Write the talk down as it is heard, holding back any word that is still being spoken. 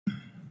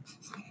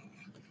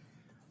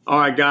All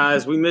right,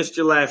 guys, we missed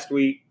you last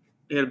week.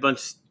 We had a bunch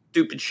of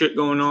stupid shit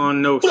going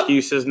on. No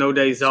excuses, no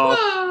days off.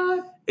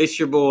 It's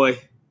your boy,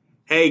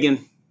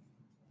 Hagen.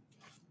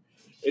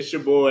 It's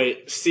your boy,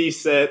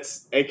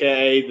 C-Sets,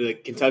 a.k.a. the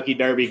Kentucky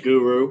Derby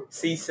Guru.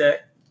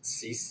 C-Set.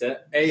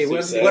 C-Set. Hey,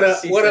 C-Set.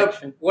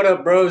 what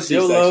up, bros?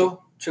 C-section.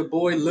 YOLO. It's your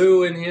boy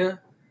Lou in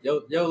here.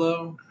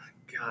 YOLO.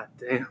 God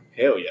damn.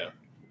 Hell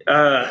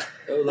yeah.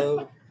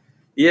 YOLO.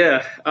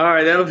 Yeah. All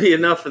right, that'll be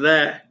enough of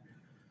that.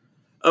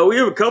 We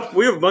have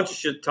a bunch of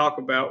shit to talk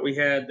about. We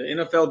had the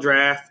NFL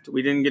draft.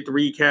 We didn't get to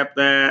recap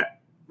that.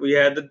 We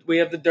have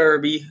the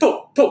Derby.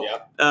 Yeah.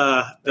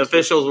 The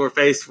officials were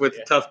faced with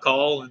a tough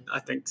call and I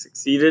think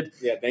succeeded.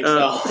 Yeah, thanks.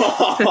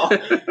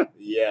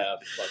 Yeah,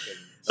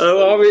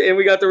 fucking. And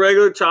we got the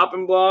regular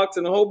chopping blocks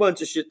and a whole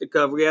bunch of shit to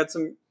cover. We had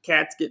some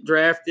cats get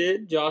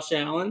drafted. Josh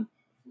Allen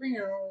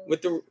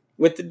with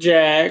the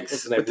Jags.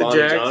 What's his name? With the Lonnie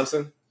Jags.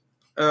 Johnson?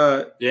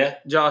 Yeah.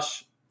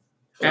 Josh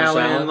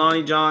Allen,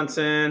 Lonnie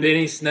Johnson.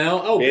 Benny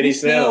Snell. Oh, Benny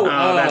Snell.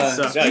 Oh, that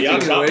sucks. No, y'all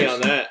caught me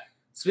on that.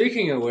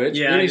 Speaking of which,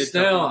 Yeah, I Benny did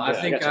Snell, talk I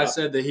about think that. I I got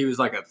said that he was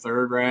like a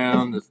third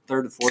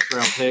to fourth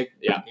round pick.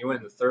 Yeah. He went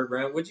in the third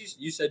round. Would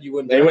you said you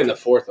wouldn't They draft went in the him?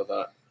 fourth, I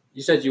thought.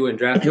 You said you wouldn't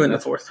draft He him. went in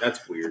the That's- fourth.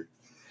 That's weird.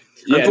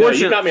 Yeah, no,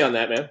 you got me on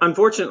that, man.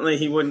 Unfortunately,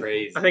 he wouldn't.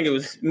 Crazy. I think it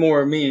was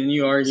more me and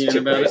you arguing It's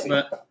about crazy.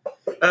 it.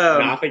 But No,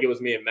 I think it was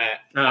me and Matt.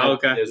 Oh,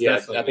 okay. It was Yeah,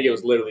 definitely I think it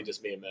was literally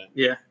just me and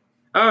Matt.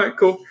 all right,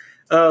 cool.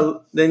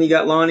 Then you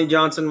got Lonnie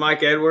Johnson,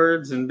 Mike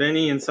Edwards, and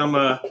Benny, and some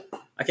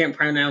I can't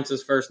pronounce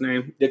his first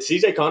name Did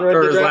CJ Conrad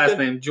or get his drafted?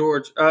 last name,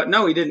 George.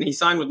 No, he didn't. He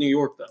signed with New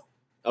York though.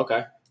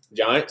 Okay.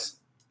 Giants?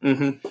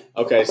 Mm-hmm.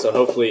 Okay, so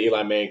hopefully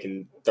Eli Manning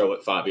can throw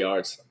it 5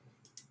 yards.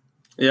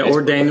 Yeah,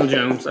 or Daniel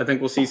Jones. I think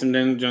we'll see some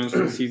Daniel Jones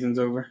when the season's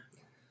over.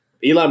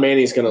 Eli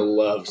Manning's going to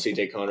love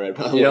CJ Conrad,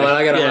 by the way. You know what?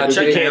 I got a hot He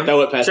check take. can't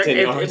throw it past 10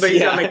 If- yards. but he's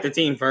got Yeah. to make the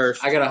team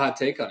first. I got a hot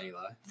take on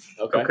Eli.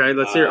 Okay,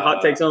 let's hear it.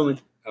 Hot takes only.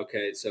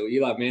 Okay, so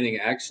Eli Manning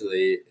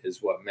actually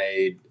is what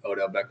made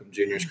Odell Beckham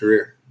Jr.'s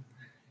career.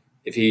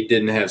 If he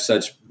didn't have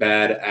such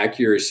bad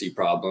accuracy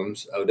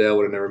problems, Odell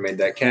would have never made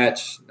that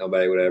catch.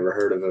 Nobody would have ever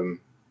heard of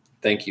him.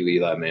 Thank you,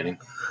 Eli Manning.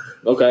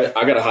 Okay,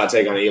 I got a hot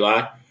take on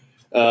Eli.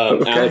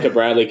 Alika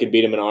Bradley could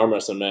beat him in an arm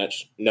wrestling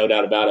match. No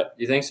doubt about it.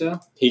 You think so?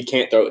 He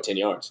can't throw it 10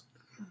 yards.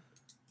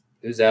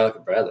 Who's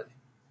Alec Bradley?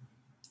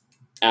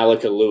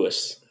 Alika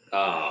Lewis.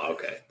 Oh,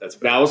 okay. That's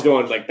But I was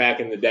going like back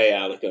in the day,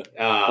 Alika.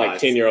 Like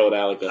 10-year-old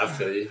Alika. I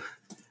feel you.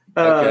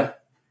 I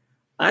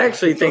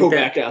actually think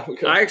Throwback that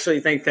Alika. I actually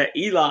think that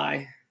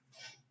Eli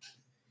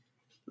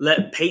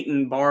let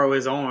Peyton borrow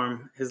his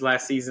arm his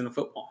last season of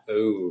football,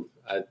 Ooh,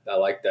 I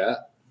like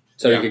that.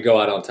 So Yeah. you could go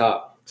out on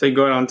top. so you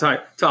go out on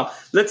top.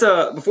 Let's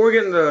before we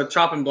get into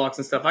chopping blocks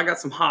and stuff, I got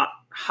some hot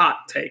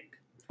take.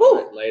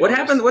 Late What on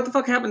happened? us. What the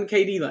fuck happened to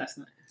KD last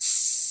night?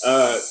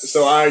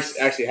 So I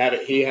actually had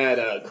it. He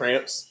had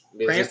cramps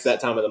because Cramps? it's that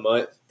time of the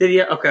month. Did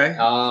he? Okay.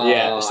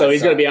 Yeah, so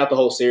he's going to be out the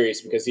whole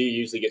series because he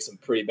usually gets some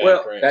pretty bad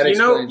Well, cramps. that you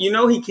know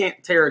explains- he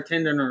can't tear a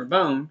tendon or a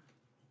bone.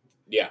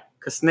 Yeah.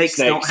 Because snakes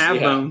don't have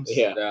yeah, bones.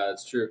 Yeah,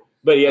 That's true.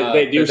 but yeah,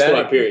 they do But still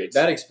have periods.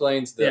 That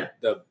explains Yeah.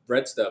 the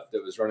red stuff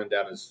that was running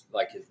down his,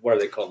 like, what are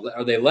they called?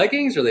 Are they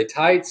leggings or are they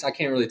tights? I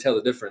can't really tell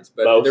the difference.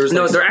 But Both. there was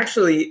No, like, they're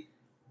actually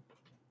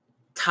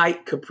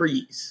tight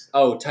capris.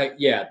 tight.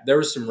 Yeah, there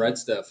was some red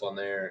stuff on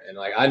there, and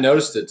like I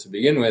noticed it to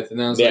begin with, and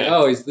then I was like, Yeah.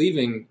 oh, he's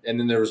leaving, and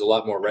then there was a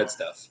lot more red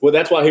stuff. Well,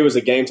 that's why he was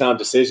a game time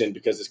decision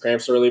because his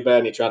cramps were really bad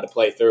and he tried to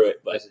play through it. I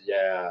But said,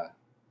 yeah.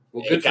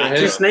 Well, It good for got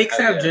him. Do snakes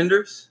have Yeah.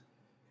 genders?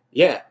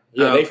 yeah,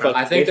 Oh, they okay. fuck.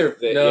 I think they're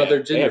they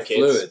gender have kids.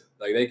 fluid.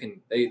 Like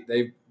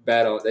they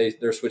battle.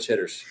 They're switch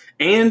hitters.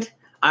 And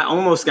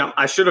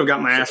I should have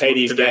got my So ass whooped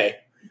KD's today. gay.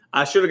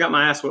 I should have got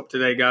my ass whooped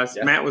today, guys.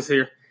 Yeah. Matt was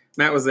here.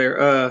 Matt was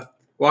there.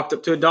 Walked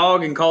up to a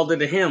dog and called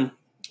it a him.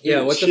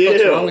 Yeah, what the Chill,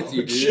 fuck's wrong with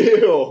you, dude?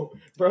 Chill,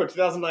 bro.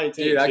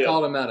 2019. Dude, I chill.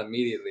 called him out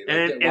immediately. Like,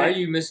 And- why are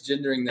you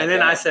misgendering that? And then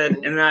dog?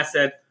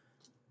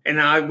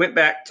 I went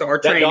back to our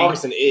that training.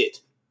 dog's an it.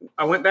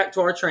 I went back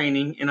to our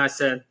training and I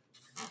said,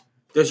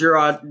 "Does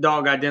your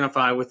dog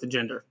identify with the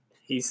gender?"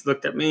 He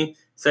looked at me,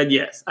 said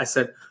yes. I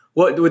said,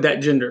 "What would that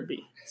gender be?"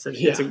 He said,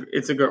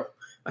 "It's a girl."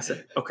 I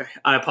said, "Okay,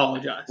 I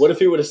apologize." What if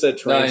he would have said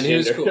No, and he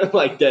was transgender? cool.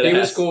 like that. He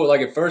was cool.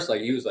 Like at first,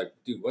 like he was like,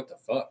 "Dude, what the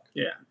fuck?"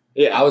 Yeah.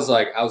 I was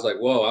like,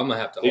 "Whoa, I'm gonna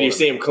have to." Did hold you him.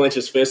 see him clench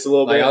his fist a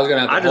little Like bit? I was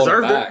gonna have to I hold him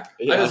deserved it. back.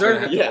 Yeah. I was gonna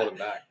deserved have it. to Yeah. hold him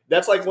back.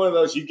 That's like one of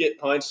those you get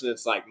punched and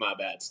it's like my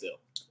bad still.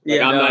 Like,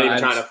 Yeah, I'm no, not even I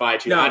trying just- to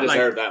fight you. No, I like,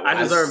 deserve that one. I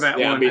deserve that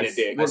yeah, one. I'm being I- a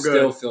dick. I We're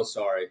still good. feel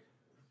sorry.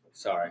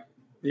 Sorry.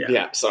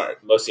 yeah, Sorry.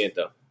 Lo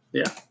siento.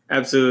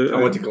 absolutely.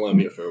 I went to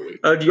Colombia for a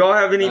week. Do y'all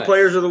have any Nice.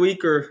 players of the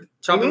week or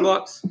chopping Mhm.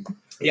 blocks?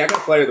 Yeah, I got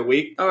player of the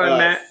week. All right,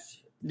 Matt.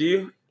 Do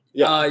you?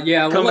 Yeah.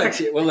 Yeah. Come We'll back.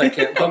 let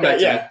Cam come back.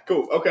 Okay, yeah,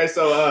 cool. Okay,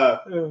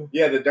 so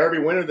yeah, the Derby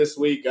winner this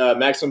week,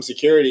 Maximum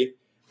Security.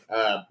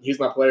 He's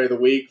my player of the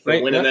week for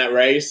Wait, winning what? that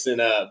race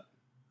and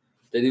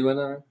Did he win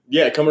that?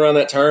 yeah, coming around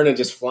that turn and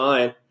just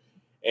flying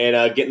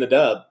and getting the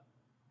dub.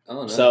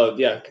 Oh no. So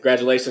yeah,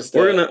 congratulations to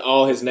We're gonna-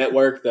 all his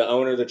network, the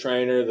owner, the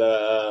trainer,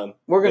 the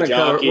We're gonna The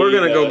cover. jockey, We're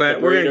gonna go the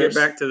back. We're gonna get breeders.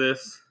 back to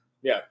this.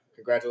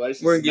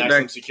 Congratulations. We're gonna get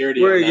Maximum back.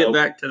 Security. We're on, gonna get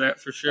back to that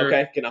for sure.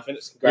 Okay, can I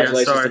finish?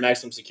 Congratulations sorry. to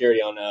Maximum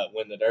Security on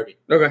winning the Derby.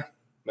 Okay.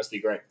 Must be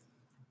great.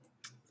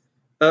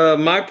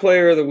 My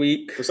player of the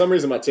week. For some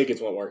reason, my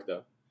tickets won't work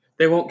though.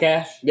 They won't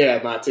cash. Yeah,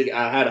 my ticket.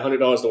 I had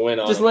 $100 to win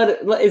on. Just let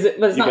it. But it's You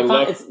not can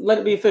fine. look. Let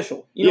it be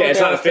official. You know Yeah, what it's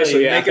they not always tell official.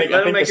 you. Yeah, I think let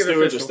them the make it stewards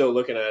are official. still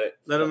looking at it.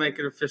 Let them make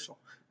it official.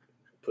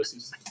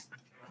 Pussies.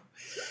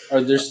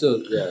 Or there's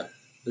still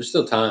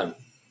time.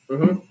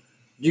 Mm-hmm.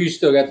 You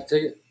still got the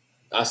ticket?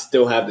 I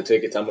still have the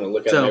tickets. I'm going to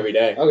look at them every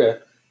day. Okay.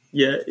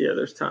 Yeah.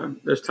 There's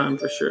time. There's time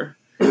for sure.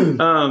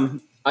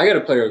 I got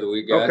a player of the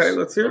week, guys. Okay,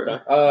 let's hear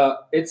it.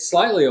 It's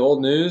slightly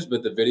old news,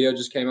 but the video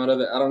just came out of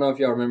it. I don't know if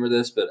y'all remember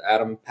this, but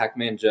Adam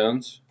Pac-Man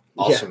Jones,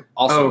 awesome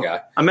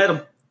guy. I met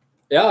him.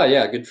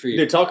 Yeah, good for you.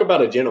 Dude, talk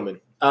about a gentleman.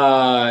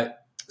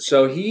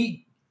 So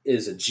he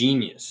is a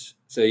genius.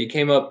 So he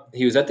came up.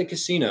 He was at the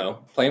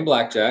casino playing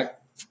blackjack.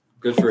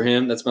 Good for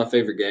him. That's my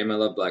favorite game. I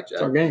love blackjack.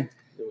 It's our game.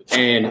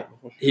 And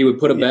he would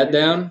put a bet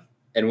down,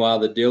 and while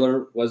the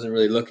dealer wasn't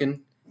really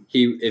looking,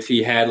 if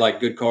he had like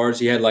good cards,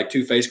 he had like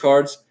 2 face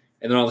cards,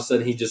 and then all of a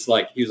sudden he was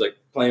like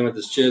playing with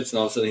his chips, and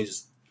all of a sudden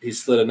he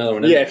slid another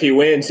one in. Yeah, if he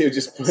wins, he'll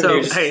just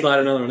slide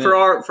another one in.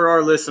 For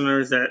our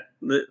listeners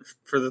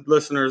for the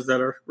listeners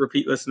that are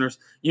repeat listeners,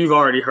 you've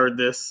already heard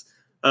this,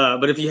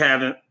 but if you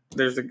haven't,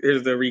 here's the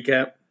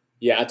recap.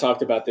 Yeah, I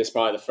talked about this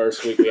probably the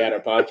first week we had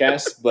our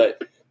podcast,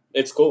 but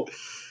it's cool.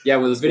 Yeah,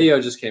 well, the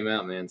video just came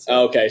out, man.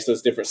 So. Okay, so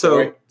it's a different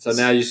story. So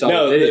now you saw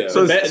the video.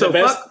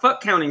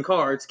 Fuck counting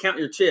cards. Count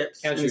your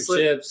chips. Count your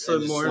chips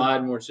and just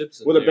slide more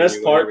chips in. Well, the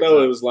best part,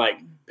 though, it was like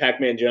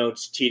Pac-Man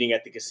Jones cheating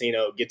at the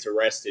casino, gets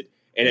arrested,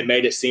 and it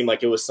made it seem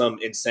like it was some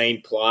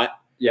insane plot.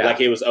 Yeah. Like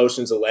it was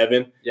Ocean's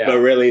 11. Yeah. But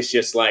really, it's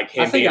just like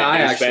him being a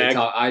douchebag.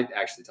 I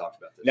actually talked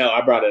about this. No,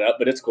 I brought it up,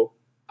 but it's cool.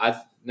 I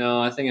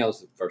think that was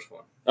the first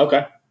one.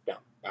 Okay. Yeah.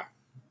 Right.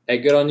 Hey,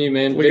 good on you,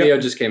 man. Video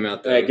just came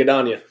out, though. Hey, good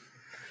on you.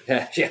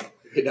 Yeah.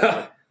 Good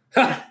on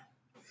you.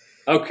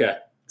 Okay.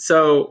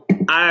 So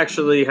I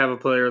actually have a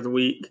player of the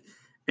week,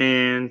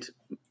 and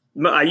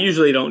I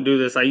usually don't do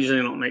this. I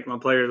usually don't make my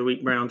player of the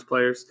week Browns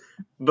players,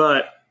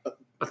 but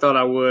I thought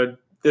I would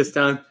this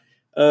time.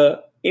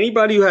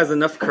 Anybody who has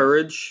enough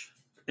courage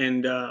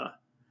and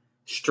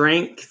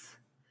strength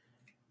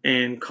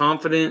and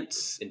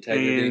confidence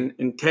and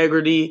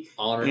integrity,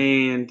 honor,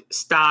 and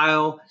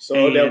style, so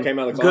Odell came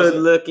out of the closet.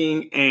 Good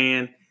looking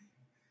and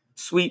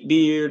sweet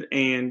beard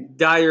and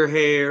dye your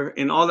hair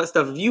and all that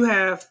stuff. If you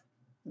have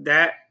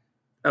that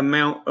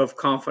amount of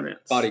confidence,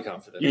 body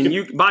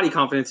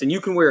confidence, and you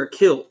can wear a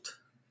kilt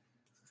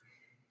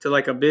to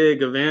like a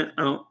big event.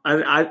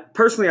 I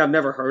personally, I've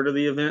never heard of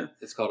the event.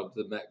 It's called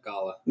the Met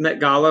Gala. Met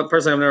Gala.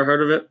 Personally, I've never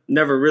heard of it.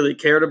 Never really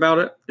cared about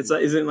it. It's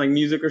like, is it like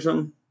music or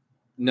something?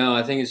 No,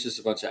 I think it's just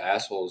a bunch of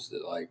assholes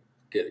that like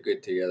get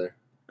good together.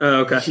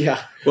 Oh, okay.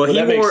 Yeah. Well,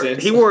 that makes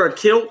sense. He wore a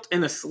kilt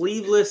and a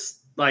sleeveless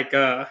like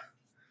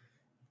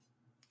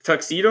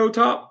tuxedo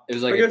top. It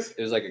was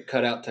like a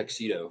cutout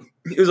tuxedo.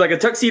 It was like a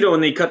tuxedo,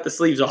 and they cut the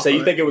sleeves off. So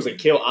you think it was a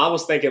kill? I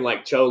was thinking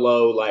like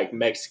cholo, like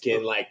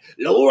Mexican, like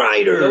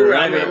lowrider.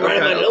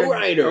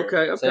 Lowrider.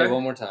 Okay. Say it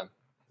one more time.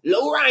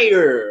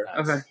 Lowrider.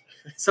 Okay.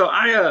 So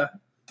I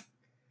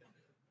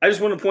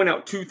just want to point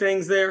out 2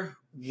 things there.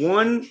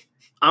 One,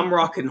 I'm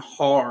rocking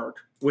hard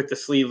with the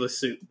sleeveless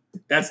suit.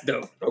 That's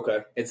dope. Okay.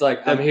 It's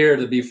like I'm here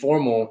to be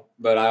formal,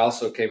 but I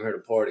also came here to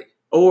party.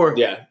 Or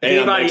if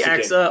anybody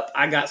acts up,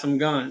 I got some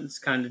guns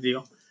kind of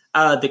deal.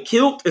 The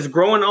kilt is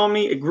growing on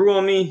me. It grew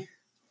on me.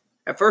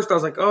 At first, I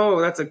was like, oh,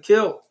 that's a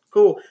kilt.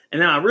 Cool.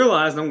 And then I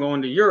realized I'm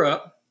going to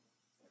Europe,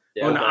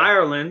 going to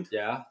Ireland.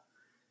 Yeah.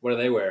 What do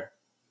they wear?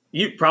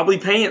 You probably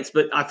pants,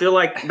 but I feel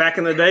like back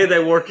in the day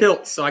they wore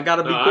kilts, so I got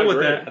to be cool with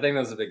that. I think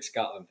that's a big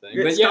Scotland thing.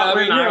 Yeah, but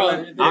Scotland,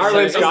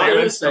 Ireland,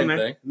 Scotland, same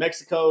thing.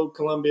 Mexico,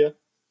 Colombia.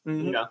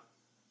 Mm-hmm. You know.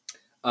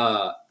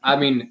 I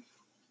mean,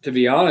 to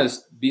be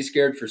honest, be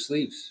scared for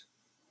sleeves.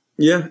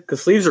 Yeah,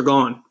 because sleeves are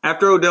gone.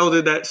 After Odell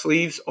did that,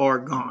 sleeves are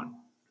gone.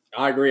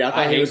 I agree. I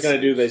thought he was going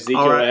to do the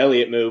Ezekiel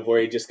Elliott move where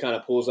he just kind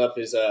of pulls up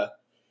his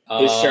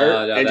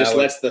shirt and just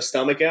lets the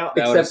stomach out.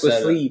 Except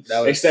with sleeves.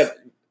 I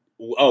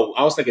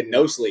was thinking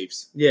no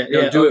sleeves.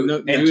 Yeah.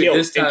 Do it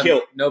this time.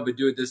 No, but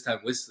do it this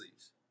time with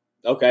sleeves.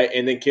 Okay,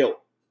 and then kilt.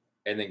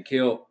 And then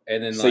kilt.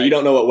 And then so you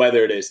don't know what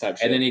weather it is type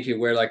shit. And then he could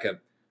wear like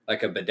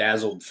a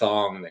bedazzled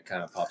thong that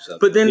kind of pops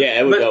up. But then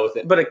it would go with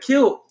it. But a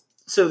kilt,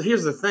 so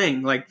here's the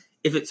thing, like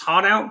if it's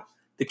hot out,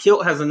 the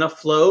kilt has enough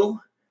flow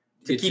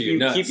to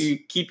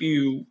keep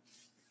you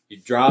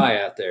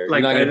dry out there.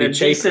 Like You're not going to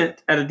be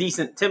at a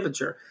decent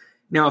temperature.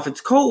 Now, if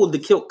it's cold, the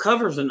kilt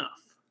covers enough.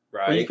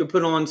 Right. Or you could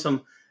put on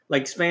some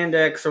like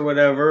spandex or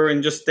whatever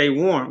and just stay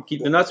warm,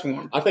 keep the nuts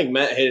warm. I think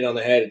Matt hit it on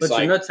the head. It's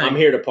like I'm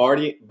here to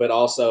party, but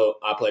also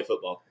I play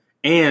football,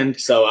 and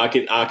so I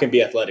can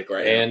be athletic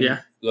now.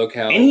 Look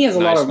how and he has a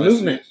lot of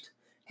movement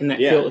in that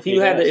kilt. If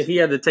he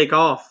had to take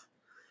off.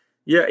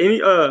 Yeah,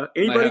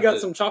 anybody got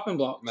some chopping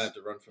blocks? Might have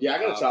to run from I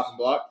got a chopping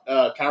block.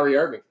 Kyrie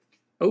Irving.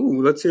 Oh,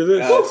 let's hear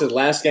this. It's his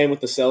last game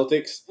with the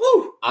Celtics.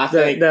 Woo! I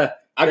think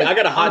I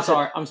got a hot.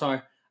 I'm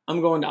sorry.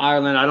 I'm going to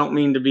Ireland. I don't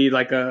mean to be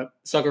like a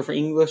sucker for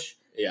English.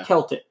 Yeah.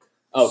 Celtic.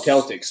 Oh,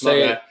 Celtics.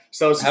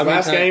 So it's his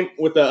last game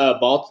with the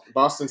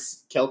Boston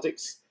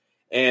Celtics.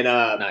 And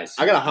nice.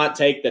 I got a hot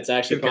take that's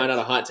actually probably not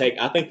a hot take.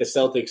 I think the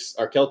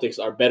Celtics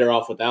are better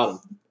off without him.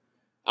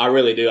 I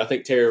really do. I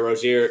think Terry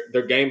Rozier,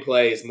 their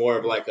gameplay is more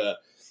of like a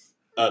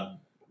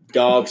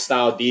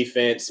dog-style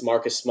defense.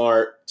 Marcus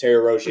Smart, Terry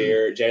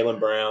Rozier, Jaylen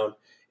Brown.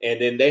 And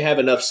then they have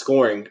enough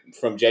scoring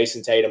from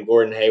Jason Tatum,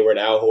 Gordon Hayward,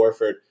 Al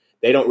Horford.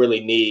 They don't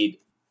really need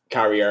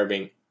Kyrie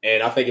Irving.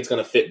 And I think it's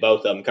going to fit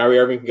both of them. Kyrie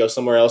Irving can go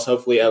somewhere else,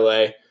 hopefully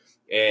LA.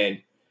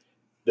 And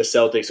the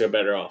Celtics are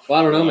better off. Well,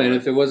 I don't know, man.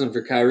 If it wasn't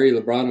for Kyrie,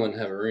 LeBron wouldn't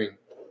have a ring.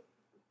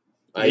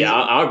 Yeah,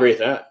 I'll agree with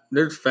that.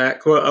 There's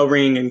a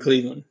ring in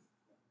Cleveland.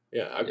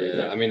 Yeah, I agree with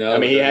that. I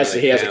mean, he has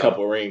a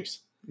couple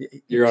rings.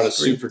 You're on a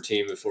super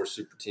team before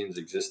super teams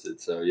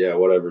existed. So, yeah,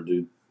 whatever,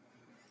 dude.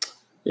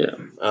 Yeah.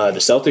 The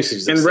Celtics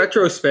exist. In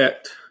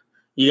retrospect,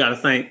 you got to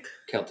thank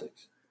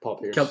Celtics. Paul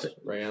Pierce.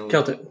 Ray Allen.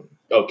 Celtic.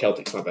 Oh,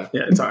 Celtics, my bad.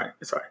 Yeah, it's all right.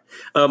 It's all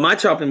right. My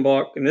chopping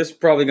block, and this is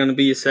probably going to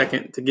be a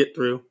second to get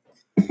through,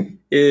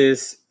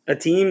 is a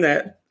team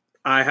that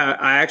I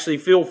actually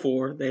feel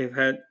for. They've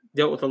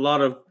dealt with a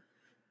lot of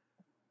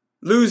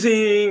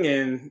losing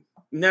and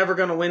never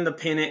going to win the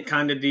pennant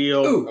kind of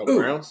deal.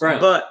 Browns?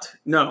 But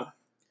no,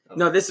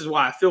 this is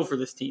why I feel for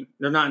this team.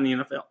 They're not in the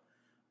NFL.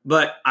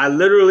 But I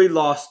literally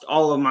lost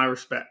all of my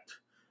respect.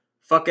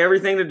 Fuck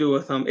everything to do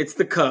with them. It's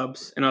the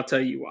Cubs, and I'll tell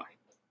you why.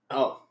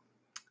 Oh.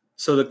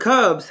 So the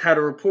Cubs had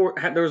a report.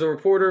 There was a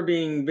reporter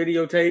being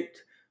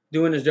videotaped,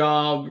 doing his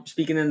job,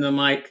 speaking into the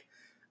mic.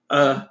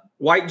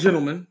 White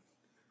gentleman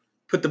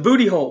put the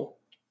booty hole,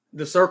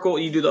 the circle.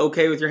 You do the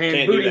okay with your hand.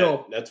 Can't booty do that.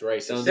 hole. That's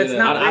racist. That's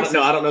not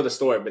racist. I don't know the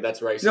story, but that's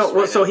racist. No,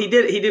 well, so he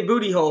did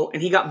booty hole,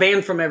 and he got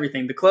banned from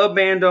everything. The club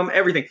banned him.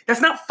 Everything.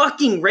 That's not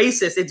fucking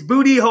racist. It's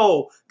booty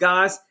hole,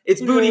 guys.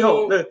 It's booty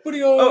hole.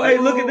 Booty hole. Oh, hey,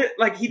 look at it.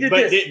 Like he did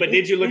this.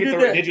 Did you look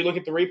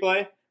at the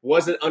replay?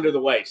 Was it under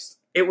the waist?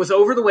 It was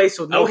over the waist,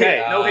 so no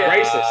hit. No hit.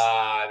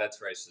 Racist. That's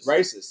racist.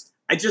 Racist.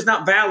 It's just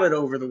not valid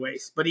over the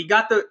waist. But he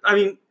got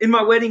in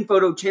my wedding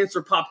photo,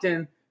 Chancellor popped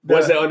in.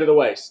 Was it under the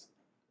waist?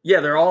 Yeah,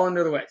 they're all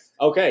under the waist.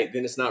 Okay,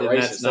 then it's not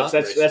racist.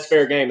 Racist. That's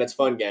fair game. That's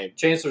fun game.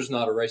 Chancellor's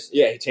not a racist.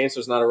 Yeah,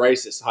 Chancellor's not a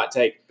racist. Hot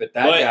take. But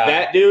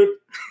that dude,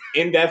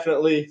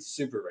 indefinitely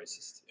super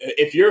racist.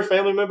 If you're a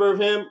family member of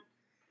him,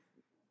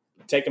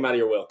 take him out of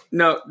your will.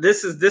 No,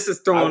 this is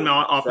throwing me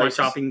off my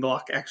chopping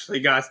block,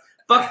 actually, guys.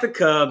 Fuck the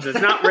Cubs. It's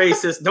not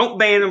racist. Don't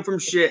ban them from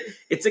shit.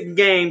 It's a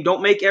game.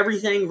 Don't make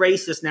everything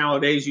racist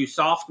nowadays, you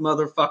soft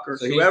motherfuckers.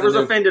 So whoever's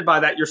offended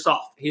by that, you're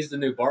soft. He's the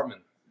new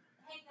Bartman.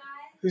 Hey,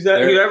 guys. Who's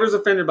that? Whoever's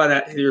offended by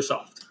that, you're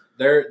soft.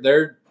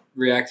 They're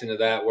reacting to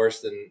that worse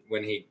than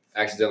when he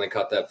accidentally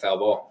caught that foul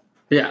ball.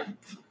 Yeah.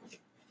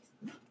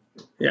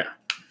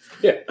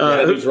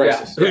 Who's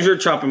racist? Who's your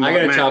chopping block?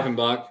 I got a chopping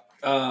block.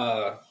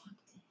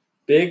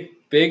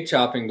 Big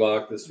chopping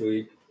block this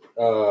week.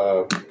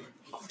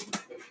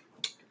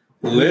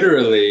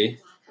 Literally.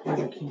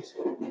 Red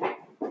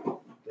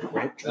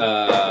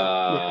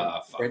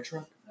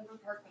truck?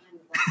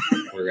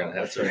 We're gonna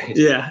have to raise.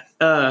 Yeah.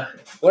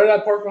 What did I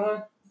park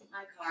behind?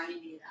 My car. I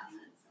need to get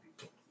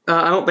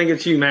out. I don't think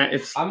it's you, Matt.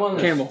 It's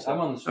Campbell. I'm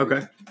on the street.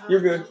 Okay.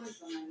 You're good.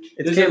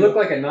 Does it look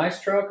like a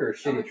nice truck or a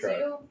shitty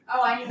truck?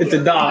 Oh, I need to It's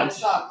a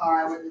Dodge.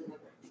 Car.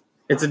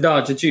 It's a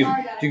Dodge. It's you.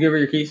 Sorry, Did you give her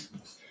your keys?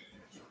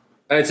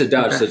 It's a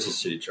Dodge, Okay. so it's a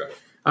shitty truck.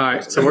 All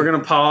right. So we're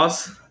gonna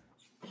pause.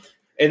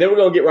 And then we're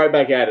going to get right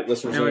back at it.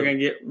 Let's resume. And we're going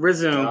to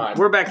resume. Right.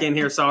 We're back in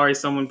here. Sorry,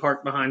 someone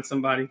parked behind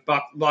somebody.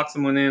 Block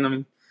someone in. I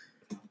mean,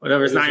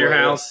 whatever. It's It is not your what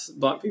it house.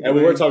 Block people And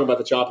we in. were talking about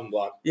the chopping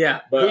block.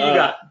 Yeah. But, Who you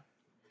got?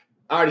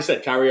 I already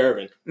said Kyrie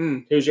Irving.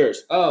 Who's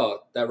yours? Oh,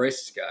 that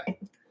racist guy.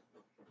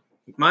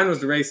 Mine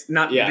was the race,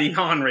 not the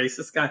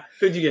non-racist guy.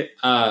 Who'd you get?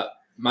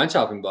 My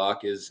chopping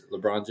block is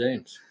LeBron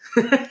James.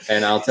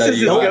 And I'll tell This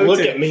you is why. go-to.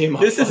 Look at me in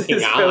my This is fucking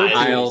his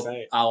eyes.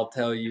 I'll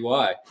tell you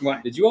why. Why?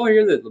 Did you all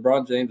hear that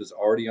LeBron James was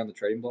already on the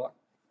trading block?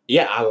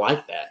 Yeah, I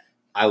like that.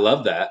 I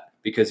love that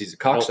because he's a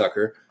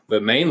cocksucker.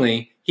 But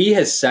mainly, he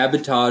has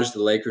sabotaged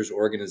the Lakers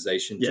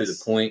organization to the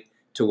point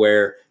to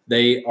where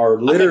they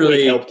are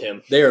literally helped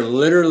him. They are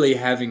literally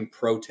having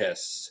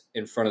protests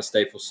in front of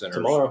Staples Center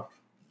Tomorrow.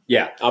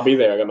 Yeah, I'll be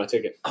there. I got my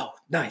ticket. Oh,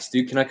 nice,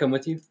 dude. Can I come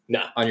with you?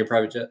 No. On your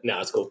private jet? No,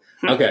 it's cool.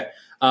 Okay.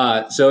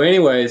 So,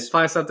 anyways,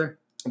 Fly us out there.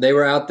 They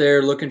were out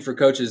there looking for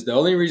coaches. The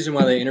only reason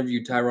why they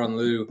interviewed Tyronn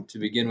Lue to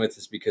begin with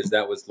is because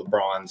that was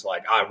LeBron's,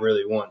 like, I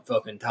really want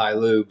fucking Ty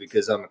Lue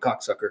because I'm a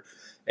cocksucker.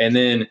 And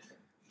then,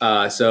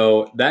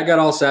 so that got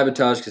all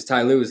sabotaged because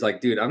Ty Lue was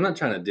like, dude, I'm not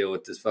trying to deal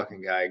with this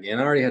fucking guy again.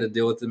 I already had to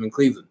deal with him in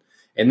Cleveland.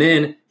 And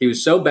then he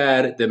was so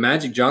bad that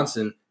Magic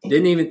Johnson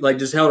didn't even, like,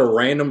 just held a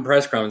random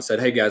press conference and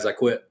said, hey, guys, I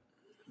quit.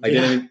 Like,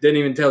 didn't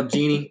even tell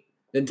Jeannie.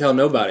 Didn't tell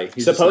nobody.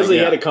 He's supposedly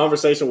he had a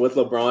conversation with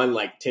LeBron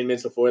like 10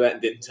 minutes before that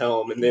and didn't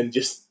tell him, and then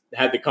just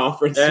had the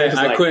conference.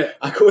 I quit.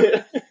 I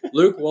quit.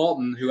 Luke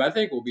Walton, who I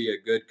think will be a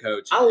good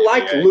coach. I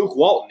like Luke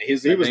Walton. He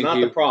was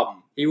not the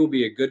problem. He will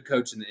be a good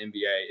coach in the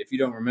NBA. If you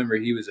don't remember,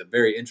 he was a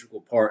very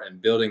integral part in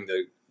building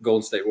the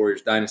Golden State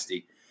Warriors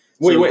dynasty.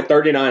 Well, he went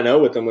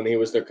 39-0 with them when he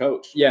was their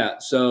coach. Yeah,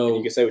 so and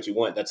you can say what you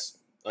want. That's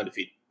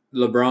undefeated.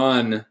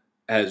 LeBron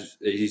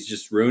he's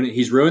just ruined.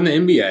 He's ruined the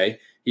NBA.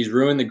 He's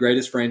ruined the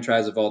greatest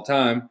franchise of all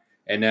time,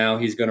 and now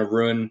he's going to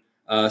ruin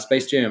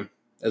Space Jam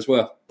as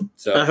well.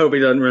 So I hope he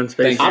doesn't run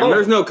Space Thank Jam. you.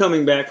 There's no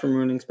coming back from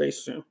ruining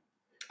Space Jam.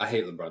 I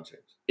hate LeBron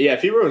James. Yeah,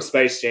 if he ruins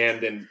Space Jam,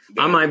 then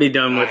I might be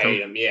done I with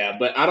hate him. him. Yeah,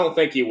 but I don't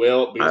think he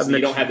will because I've you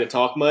don't mixed- have to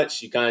talk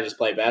much. You kind of just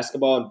play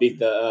basketball and beat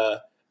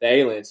the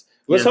aliens.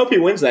 Let's Yeah. hope he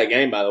wins that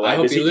game. By the way, I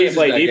hope because he he can't loses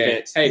play that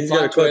defense. game. Hey, He's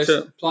gotta clutch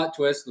up. Plot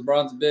twist.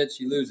 LeBron's a bitch.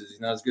 He loses.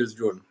 He's not as good as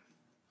Jordan.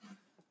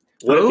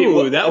 What if he?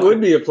 Ooh, that would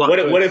be a plot.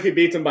 What if he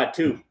beats him by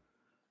 2? Is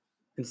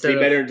Instead he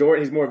of, better than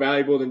Jordan? He's more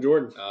valuable than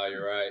Jordan. Oh,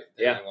 you're right.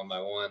 They Yeah. went 1 by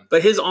 1.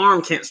 but his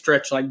arm can't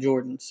stretch like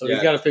Jordan, so Yeah.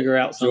 he's got to figure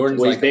out something.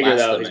 Jordan's Well, he's like bigger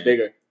though. Elastomane.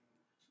 He's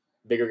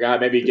bigger guy.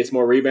 Maybe he gets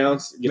more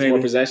rebounds, gets more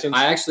Maybe. possessions.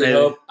 I actually Maybe.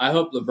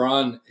 hope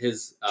LeBron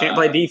Can't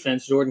play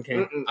defense. Jordan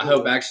can. I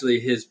hope actually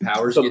his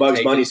powers That's what get Bugs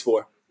taken. Bunny's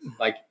for.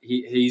 Like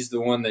he's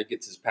the one that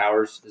gets his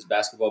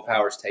basketball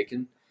powers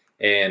taken,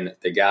 and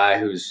the guy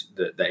who's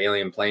the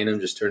alien playing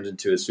him just turns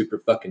into a super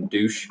fucking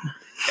douche,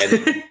 and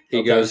he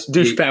Okay. goes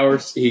Douche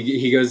powers.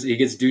 He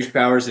gets douche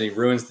powers and he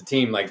ruins the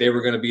team. Like they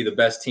were going to be the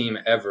best team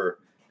ever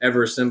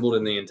assembled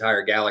in the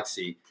entire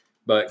galaxy,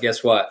 but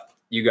guess what?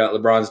 You got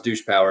LeBron's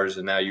douche powers,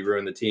 and now you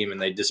ruin the team,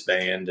 and they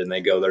disband and they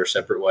go their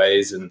separate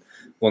ways. And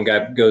one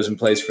guy goes and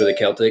plays for the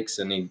Celtics,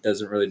 and he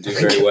doesn't really do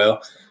very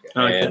well.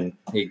 I like And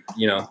he, that's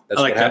I like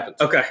what that. happens.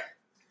 Okay.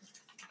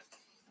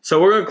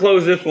 So we're gonna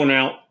close this one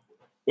out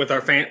with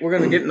our fan. We're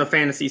gonna get in the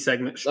fantasy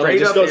segment straight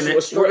just up go in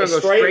it. We're gonna go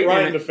straight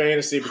right in into it.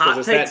 fantasy because Hot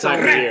it's that takes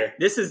time on of year.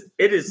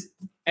 It is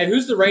And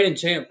who's the reigning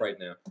champ right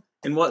now?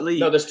 in what league?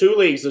 No, there's 2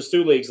 leagues. Let's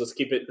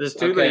keep it. There's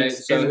 2 Okay,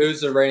 leagues. so in,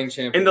 who's the reigning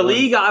champ? in the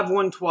league I've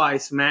won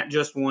twice. Matt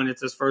just won.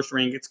 It's his first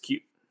ring. It's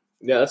cute.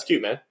 Yeah, that's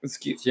cute, man. It's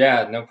cute.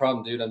 Yeah, no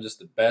problem, dude. I'm just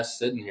the best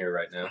sitting here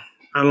right now.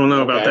 I don't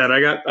know about Okay.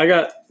 that. I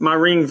got my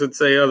rings would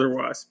say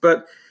otherwise.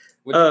 But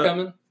Would you come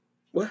in?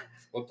 what?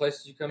 What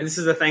place did you come and in? this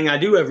is the thing I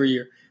do every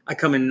year. I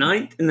come in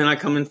 9th and then I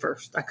come in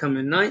first. I come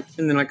in 9th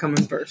and then I come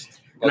in first.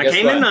 And Well, I guess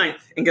came what? in 9th.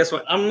 And guess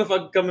what? I'm gonna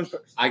fucking come in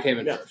first. I came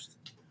in Yeah. first,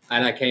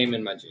 and I came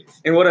in my jeans.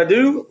 And what I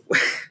do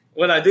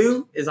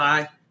is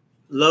I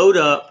load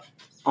up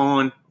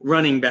on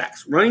running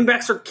backs. Running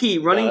backs are key.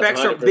 Running No,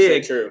 that's backs are 100%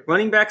 big. True.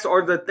 Running backs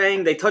are the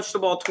thing. They touch the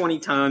ball 20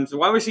 times. The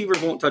wide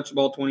receivers won't touch the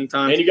ball 20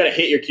 times. And you got to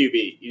hit your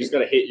QB. You just got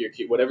to hit your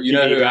QB. Whatever You QB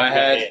know who got, I you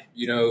gotta had? hit.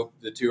 You know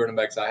the 2 running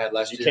backs I had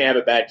last You year. can't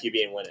have a bad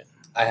QB and win it.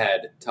 I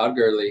had Todd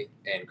Gurley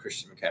and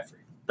Christian McCaffrey.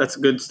 That's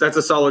good. That's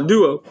a solid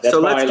duo. That's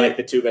so probably let's like get,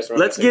 the 2 best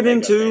running let's backs get in the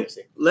into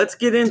fantasy. let's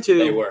get into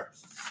They were.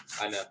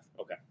 I know.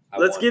 Okay.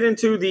 let's get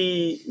into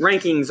the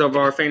rankings of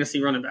our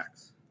fantasy running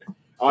backs.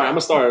 All right, I'm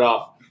gonna start it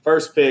off.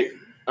 First pick,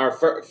 or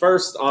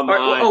first on All my.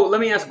 right, let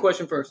me ask a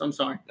question first. I'm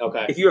sorry.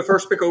 Okay, If you have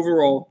first pick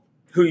overall,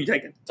 who are you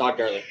taking? Todd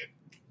Gurley.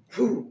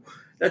 Whew,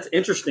 that's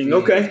interesting.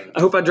 Okay, I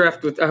hope I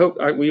draft with. I hope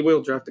we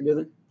will draft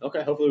together.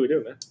 Okay, hopefully we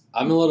do, man.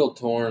 I'm a little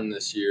torn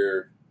this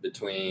year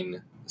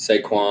between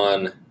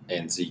Saquon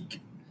and Zeke.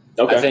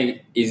 Okay, I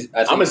think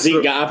I'm a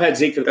Zeke guy. I've had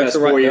Zeke for the That's past the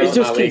right. 4 years It's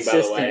in just my league, by the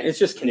consistent. way. It's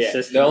just Yeah.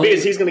 consistent. The only-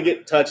 Because he's gonna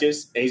get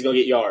touches and he's gonna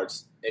get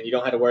yards, and you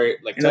don't have to worry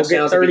like And he'll get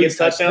touchdowns. If he 30 gets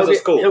touchdowns, he'll that's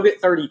get- cool. He'll get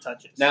 30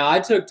 touches. Now I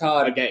took A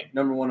Todd game.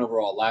 number 1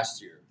 overall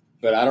last year,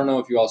 but I don't know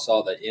if you all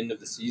saw the end of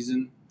the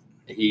season.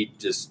 He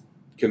just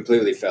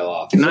completely fell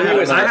off. And So I he have,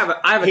 was- I have,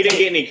 a, I have a He didn't take.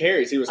 get any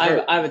carries. He was I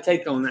hurt. have a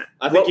take on that.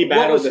 I think he What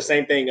battled was- the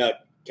same thing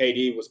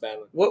KD was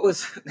battling. What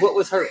was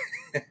hurt?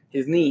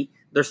 His knee.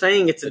 They're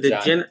saying it's a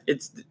Vagina.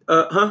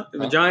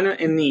 vagina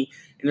and knee,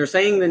 and they're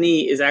saying the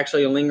knee is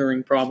actually a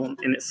lingering problem,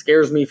 and it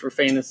scares me for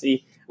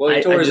fantasy. Well, he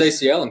I tore his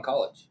just- ACL in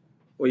college.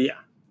 Well, yeah,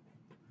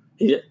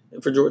 he did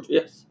for Georgia.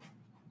 Yes,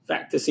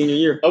 fact, the senior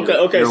year. Okay,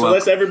 You're so welcome.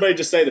 let's everybody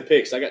just say the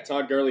picks. I got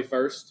Todd Gurley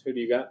first. Who do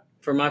you got?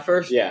 For my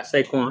first, Yeah.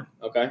 Saquon.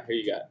 Okay, who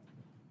you got?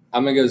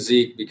 I'm gonna go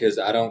Zeke because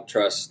I don't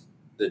trust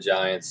the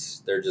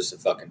Giants. They're just a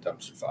fucking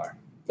dumpster fire.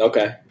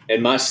 Okay,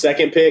 and my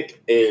second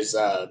pick is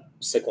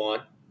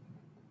Saquon.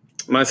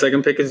 My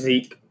second pick is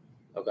Zeke.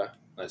 Okay.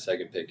 My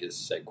second pick is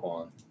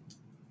Saquon.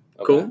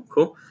 Okay.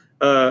 Cool.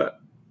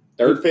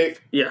 Third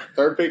pick. Yeah.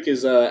 Third pick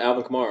is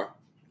Alvin Kamara.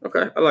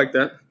 Okay, I like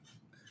that.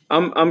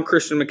 I'm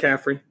Christian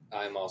McCaffrey.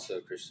 I'm also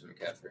Christian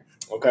McCaffrey.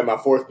 Okay, my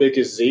fourth pick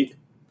is Zeke.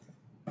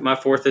 My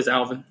fourth is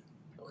Alvin.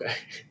 Okay.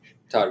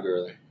 Todd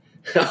Gurley.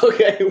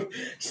 Okay,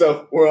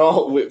 so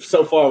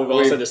so far we've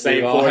all said the same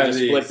We've all four, had just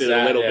the flipped it a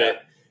exact- little yeah. bit.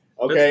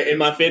 Okay, and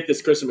my fifth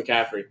is Christian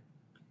McCaffrey.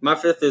 My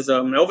fifth is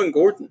Melvin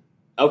Gordon.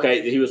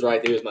 Okay, he was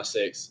right. He was my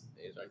sixth.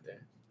 He was right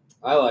there.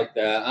 I like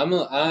that. I'm a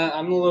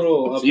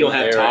little. So you don't up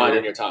in have the air Todd here.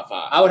 in your top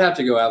five. I would have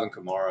to go Alvin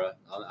Kamara.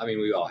 I mean,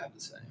 we all have the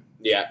same.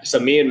 Yeah, so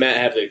me and Matt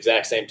have the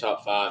exact same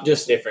top five,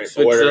 Just just different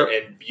switch it order, up.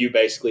 and you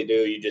basically do.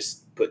 You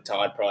just put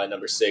Todd probably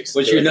number six.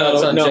 Which Do you it. know-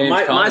 Thoughts on James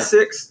my Conner?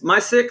 my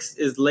sixth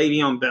is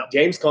Le'Veon Bell.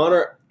 James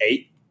Conner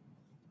 8.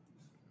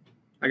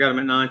 I got him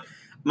at 9.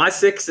 My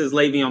sixth is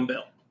Le'Veon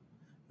Bell.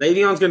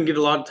 Le'Veon's going to get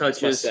a lot of That's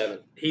my touches. 7.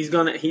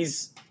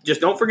 He's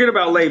just don't forget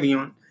about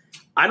Le'Veon.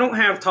 I don't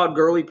have Todd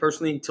Gurley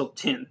personally until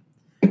 10.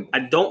 I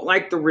don't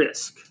like the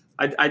risk.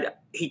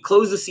 He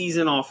closed the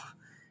season off,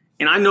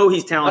 and I know he's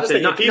I just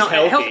talented. think if he's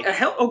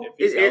healthy, and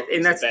he's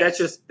the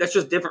best. that's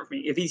just different for me.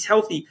 If he's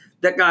healthy,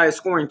 that guy is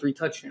scoring 3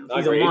 touchdowns. I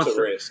He's agree. a It's a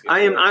monster. risk.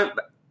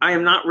 I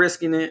am not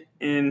risking it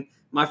in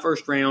my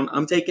first round.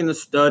 I'm taking the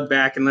stud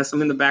back unless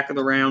I'm in the back of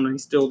the round and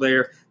he's still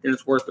there. Then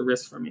it's worth the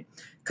risk for me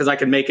because I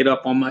can make it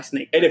up on my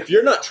snake. And if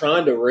you're not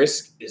trying to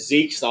risk,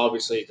 Zeke's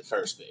obviously the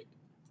first pick.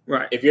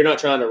 Right. If you're not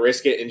trying to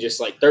risk it and just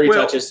like 30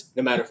 Well, touches,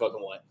 no matter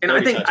fucking what. And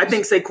I think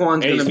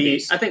Saquon's And going to he's a be.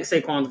 beast. I think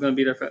Saquon's going to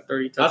be there for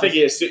 30 touches. I think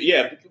he is.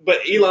 Yeah, but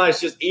Eli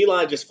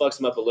just fucks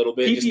him up a little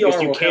bit just because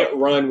PPR you will can't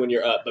help. run when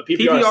you're up. But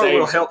PPR saves,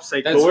 will help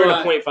Saquon. But we're in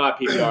a why- 0.5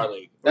 PPR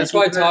league. That's Are you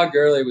why keeping Todd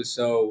Gurley was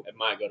so It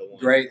might go to 1.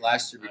 great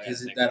last year I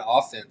because think that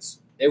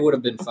offense, it would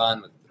have been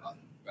fine with.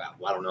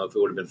 Well, I don't know if it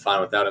would have been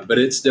fine without him, but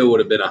it still would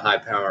have been a high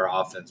power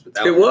offense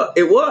without him.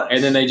 It was.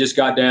 And then they just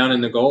got down in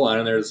the goal line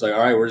and they're just like,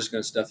 all right, we're just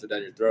going to stuff it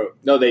down your throat.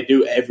 No, they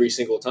do every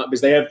single time because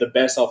they have the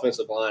best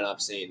offensive line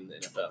I've seen in the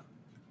NFL.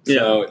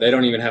 So they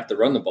don't even have to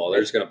run the ball.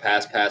 They're just going to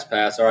pass.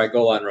 All right,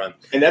 goal line run.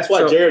 And that's why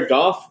So- Jared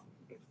Goff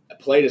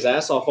played his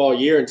ass off all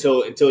year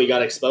until he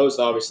got exposed,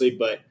 obviously.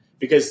 But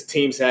because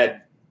teams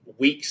had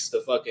weeks to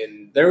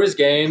fucking There was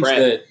games Prep.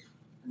 that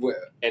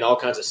and all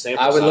kinds of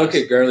sample I would look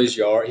size. at Gurley's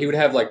yard. He would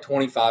have like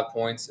 25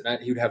 points, and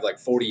he would have like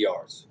 40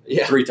 yards,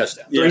 Yeah. 3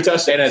 touchdowns, Yeah. 3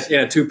 touchdowns.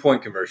 and a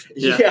 2-point conversion.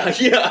 Yeah.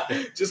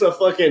 Yeah. Just a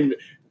fucking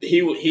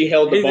he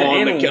held the He's an ball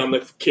on animal.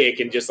 the kick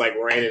and just like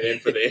ran it in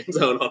for the end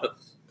zone on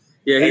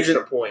Yeah, an he's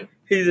extra point.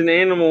 he's an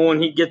animal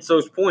when he gets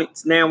those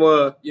points.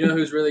 Now, You know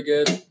who's really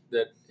good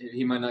that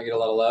he might not get a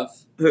lot of love?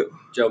 Who?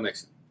 Joe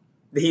Mixon.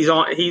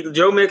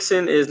 Joe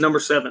Mixon is number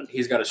 7.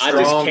 He's got a I strong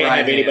just can't right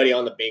have hand. anybody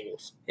on the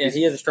Bengals. Yeah,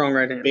 he has a strong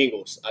right hand.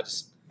 Bengals. I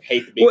just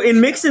hate the Bengals. Well, and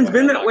Mixon's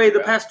been that Knock way you the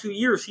out. past 2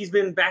 years. He's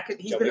been back.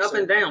 He's Joe been up Mixon.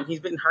 and down. He's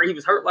been hurt. He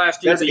was hurt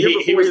last year. That's- The year he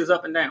before he was- was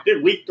up and down.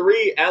 Dude, week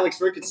 3,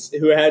 Alex Ricketts,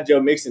 who had Joe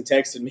Mixon,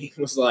 texted me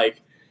and was like,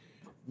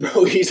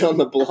 bro, he's on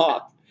the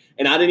block.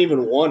 And I didn't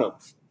even want him.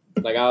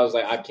 Like, I was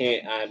like,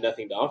 I have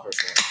nothing to offer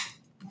for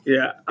him.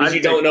 Yeah, Because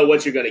you don't know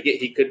what you're going to get.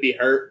 He could be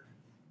hurt.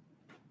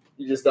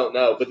 You just don't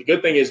know. But the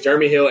good thing is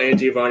Jeremy Hill and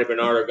Giovanni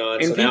Bernard are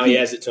gone, And so now PP he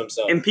has it to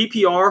himself. In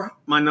PPR,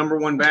 my number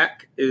 1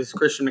 back is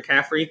Christian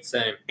McCaffrey.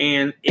 Same.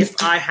 And if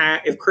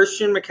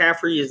Christian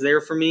McCaffrey is there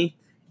for me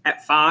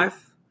at 5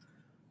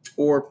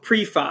 or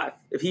pre-5,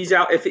 if he's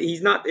out, if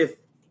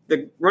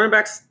the running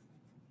backs,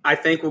 I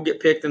think will get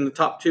picked in the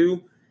top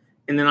 2,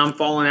 and then I'm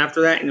falling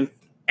after that, and if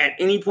at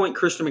any point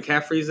Christian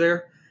McCaffrey is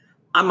there,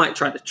 I might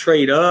try to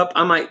trade up.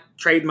 I might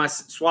trade my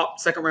swap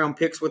second-round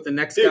picks with the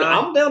next Dude, guy.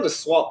 I'm down to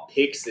swap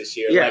picks this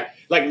year. Yeah.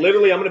 Like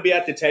literally, I'm going to be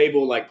at the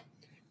table, like,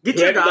 Get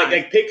your guy.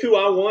 like pick who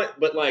I want,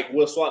 but like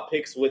we'll swap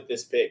picks with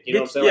this pick. You know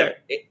what I'm saying?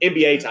 Like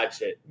NBA type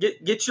shit.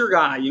 Get your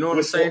guy. You know what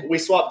I'm saying? We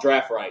swap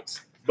draft rights.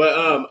 But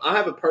I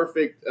have a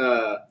perfect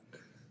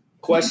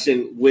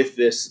question with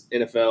this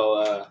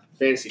NFL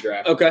fantasy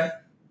draft. Okay.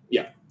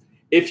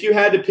 If you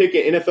had to pick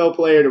an NFL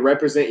player to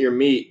represent your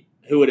meat,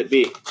 who would it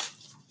be?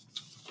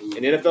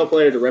 An NFL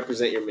player to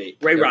represent your meat.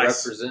 Ray To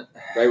Rice. represent.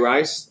 Ray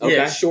Rice? Okay.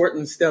 Yeah, short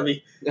and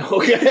stubby.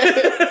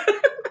 Okay.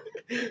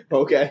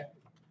 Okay.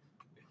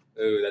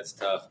 Ooh, that's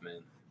tough,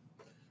 man.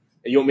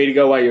 You want me to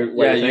go while you're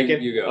Yeah,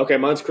 thinking? you go. Okay,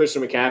 mine's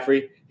Christian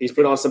McCaffrey. He's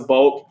put on some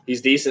bulk.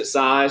 He's decent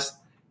size.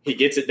 He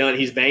gets it done.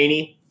 He's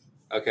veiny.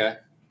 Okay.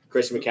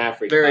 Christian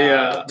McCaffrey. Very,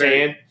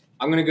 tan.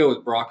 I'm going to go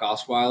with Brock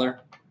Osweiler.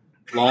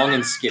 Long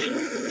and skinny.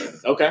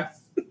 Okay.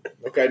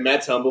 Okay,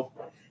 Matt's humble.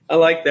 I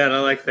like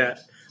that.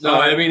 No,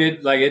 I mean,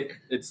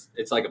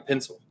 it's like a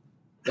pencil.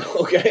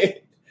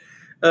 Okay.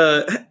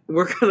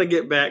 We're gonna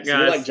get back, So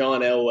you're guys. like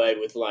John Elway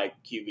with like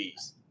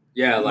QBs,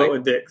 Yeah, but like,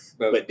 with dicks.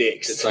 but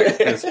dicks. it's like a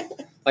pencil.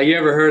 Like, you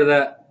ever heard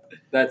of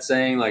that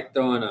saying, like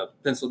throwing a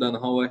pencil down the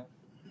hallway?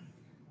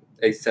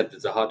 Except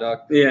it's a hot dog.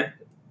 Yeah.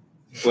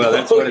 Well,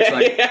 that's what it's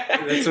Okay. like.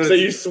 That's what so it's-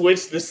 you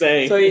switched the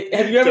saying. So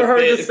have you ever To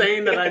heard the fit.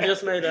 saying that I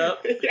just made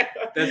up? Yeah.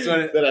 That's what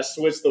it- that I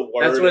switched the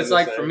word. That's what in it's the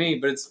like saying. for me,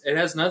 but it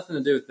has nothing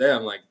to do with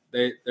them. Like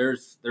they're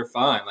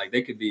fine. Like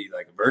they could be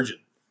like a virgin.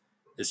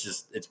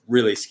 It's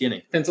really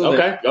skinny. Pencil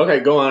dick.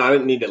 Okay, go on. I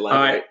didn't need to All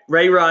elaborate. right.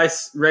 Ray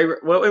Rice.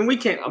 Well, and we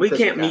can't I'm Chris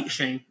meet McCaffrey.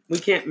 Shane. We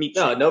can't meet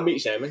No, Shane. no meat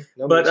shaming.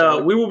 No But meat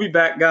shaming. we will be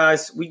back,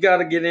 guys. We got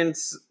to get into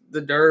the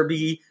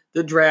Derby,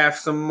 the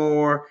draft some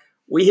more.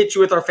 We hit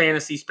you with our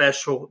fantasy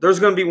special. There's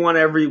going to be one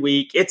every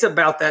week. It's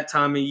about that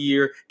time of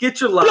year.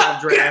 Get your live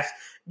drafts.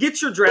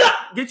 Get your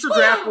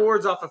draft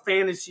boards off of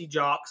Fantasy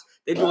Jocks.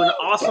 They do an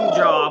awesome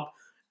job,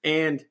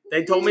 and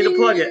they told me to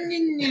plug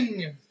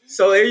it.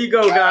 So there you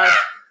go, guys.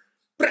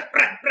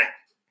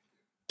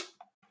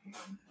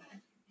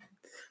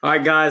 All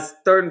right, guys.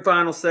 Third and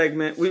final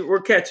segment.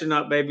 We're catching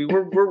up, baby.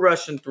 We're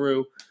rushing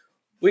through.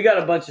 We got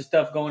a bunch of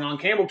stuff going on.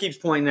 Campbell keeps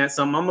pointing at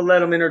something. I'm gonna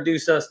let him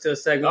introduce us to a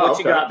segment. Oh, What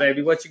you okay. got,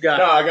 baby? What you got?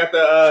 No, I got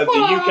the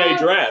UK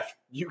draft,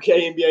 UK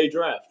NBA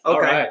draft. Okay.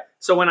 All right.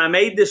 So when I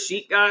made this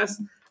sheet,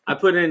 guys, I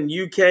put in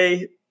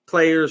UK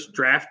players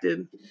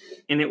drafted,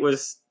 and it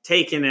was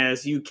taken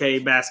as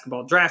UK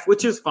basketball draft,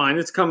 which is fine.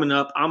 It's coming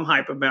up. I'm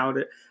hype about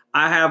it.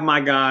 I have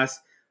my guys.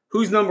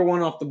 Who's number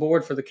 1 off the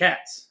board for the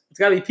Cats? It's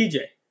got to be PJ.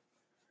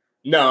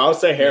 No, I'll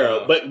say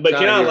Harrow. No, but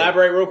can I Tyler.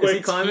 elaborate real Is he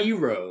quick? climbing?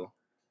 Hero.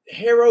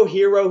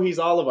 hero, he's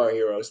all of our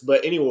heroes.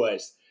 But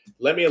anyways,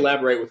 let me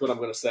elaborate with what I'm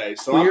going to say.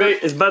 So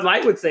as Bud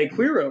Light would say,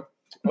 Queero.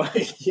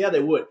 yeah,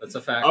 they would. That's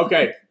a fact.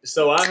 Okay,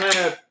 so I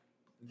have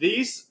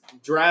these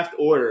draft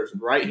orders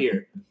right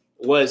here.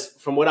 Was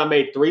from what I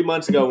made 3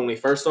 months ago when we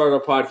first started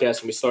our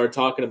podcast and we started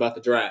talking about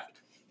the draft.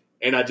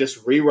 And I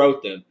just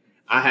rewrote them.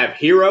 I have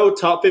hero,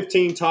 top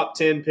 15, top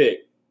 10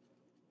 pick.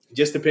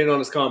 Just depending on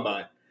his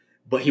combine.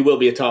 But he will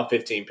be a top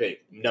 15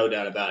 pick. No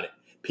doubt about it.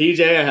 PJ,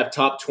 I have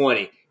top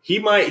 20. He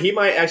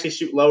might actually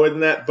shoot lower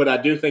than that, but I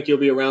do think he'll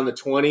be around the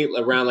 20,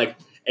 around like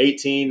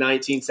 18,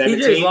 19, 17.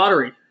 PJ's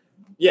lottery.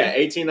 Yeah,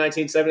 18,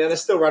 19, 17.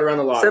 That's still right around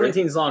the lottery.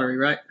 17's lottery,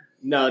 right?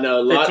 No.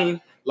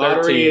 15?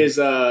 Lottery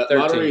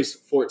 13. is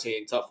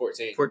 14, top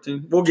 14.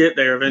 14. We'll get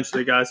there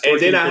eventually, guys. 14,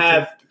 And then I 15.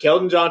 have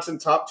Keldon Johnson,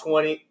 top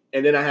 20.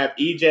 And then I have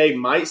EJ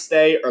might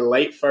stay or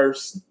late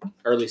first,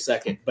 early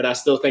second. But I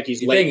still think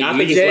he's You late. think I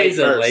think he's late EJ's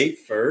a first. late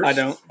first? I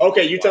don't.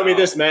 Okay, you tell me Wow.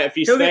 this, Matt. If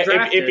He'll get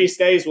drafted. if he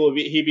stays, will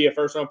he be a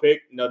first round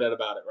pick? No doubt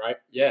about it, right?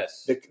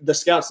 Yes. The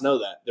scouts know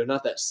that. They're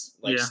not that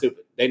Yeah.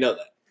 stupid. They know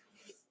that.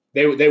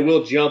 They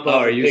will jump up. Oh,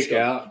 are and you a pick him.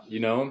 scout? You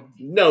know him?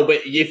 No,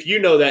 but if you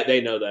know that, they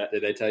know that.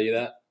 Did they tell you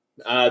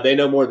that? They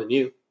know more than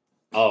you.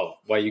 Oh,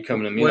 why are you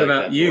coming to me What like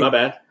about that? you? My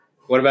bad.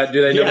 What about,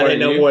 do they know Yeah, more they than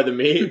know you? more than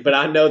me, but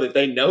I know that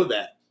they know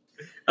that.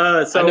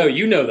 So I know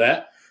you know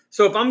that.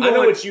 So if I'm I know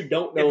going, what you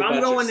don't know if about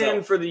I'm going yourself.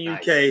 in for the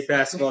UK Nice.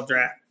 basketball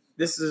draft,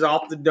 this is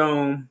off the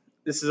dome.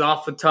 This is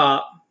off the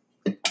top.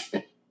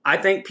 I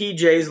think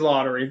PJ's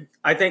lottery.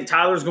 I think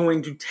Tyler's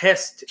going to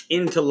test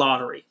into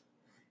lottery.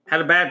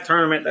 Had a bad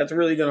tournament. That's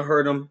really going to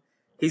hurt him.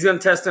 He's going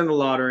to test into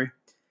lottery.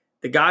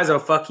 The guy's a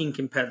fucking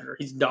competitor.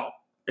 He's dog.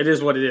 It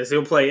is what it is.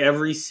 He'll play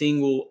every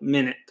single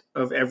minute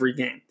of every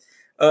game.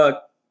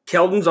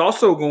 Keldon's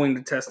also going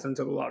to test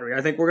into the lottery.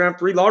 I think we're going to have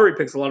 3 lottery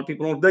picks. A lot of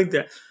people don't think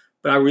that,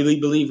 but I really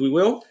believe we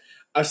will.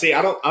 I see.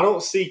 I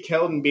don't see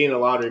Keldon being a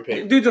lottery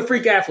pick. Dude's a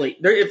freak athlete.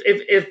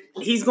 If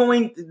he's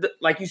going,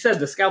 like you said,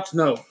 the scouts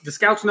know. The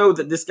scouts know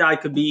that this guy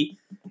could be.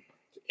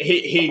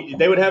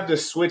 They would have to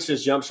switch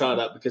his jump shot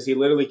up because he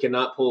literally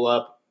cannot pull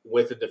up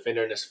with a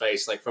defender in his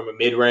face, like from a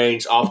mid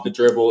range, off the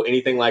dribble,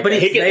 anything like But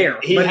that. he's there.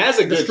 He But has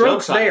a the good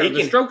jump stroke's shot. there. He The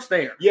can, stroke's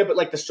there. yeah, but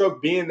like the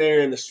stroke being there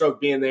and the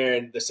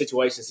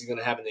situations he's going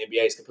to have in the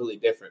NBA is completely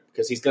different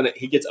because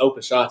he gets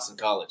open shots in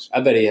college.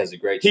 I bet he has a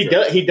great He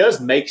stroke. he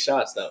does make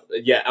shots though.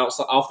 Yeah,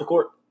 outside off the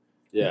court.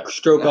 Yeah.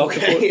 Stroke off the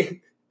court.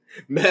 Okay.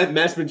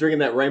 Matt's been drinking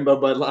that rainbow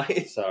Bud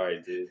Light.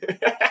 Sorry, dude.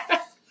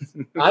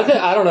 I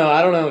don't know.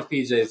 I don't know if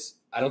PJ's.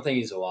 I don't think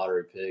he's a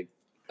lottery pick.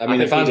 I mean,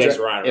 think PJ's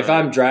right if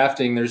around I'm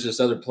drafting, there's just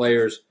other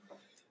players.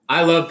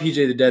 I love PJ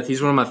to death.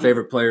 He's one of my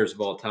favorite players of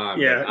all time.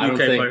 Yeah, I don't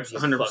UK think players,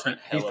 100%. fucking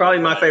He's hella probably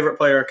my right. favorite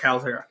player at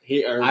Calzera.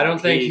 I don't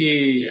think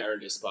he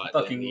earned his spot.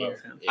 Fucking that love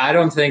year. him. Yeah. I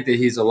don't think that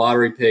he's a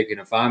lottery pick. And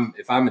if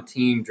I'm a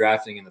team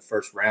drafting in the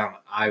first round,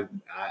 I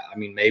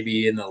mean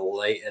maybe in the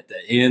late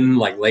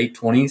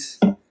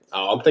 20s.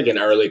 Oh, I'm thinking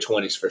early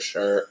 20s for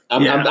sure.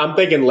 I'm Yeah. I'm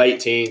thinking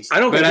late teens. I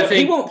don't But think I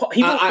think- he won't fall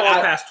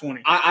past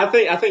 20. I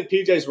think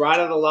PJ's right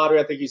on the lottery.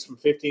 I think he's from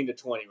 15 to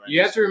 20 right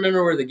You have to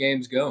remember where the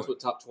game's going. That's what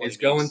top 20 It's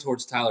going means.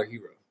 towards Tyler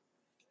Hero.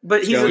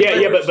 But he's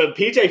Yeah, but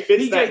PJ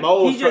fits that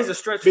mold. PJ's a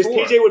stretch Because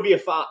 4. PJ would be a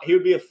 5. He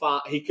would be a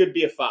 5. He could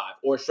be a 5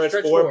 or a stretch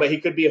Stretch 4, four. but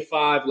he could be a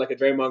 5, like a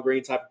Draymond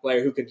Green type of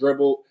player who can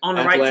dribble on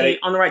the athletic, right team.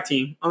 On the right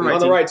team. on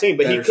the right team.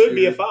 But he Better could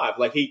be a shooter. 5.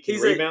 Like he can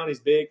He's rebound. He's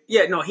big.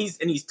 Yeah, no, he's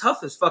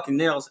tough as fucking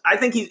nails. I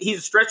think he's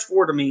a stretch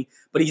 4 to me,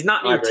 but he's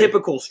not I your agree.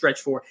 typical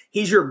stretch 4.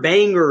 He's your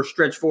banger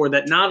stretch 4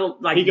 that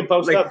not like He can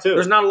post like, up, too.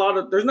 There's not a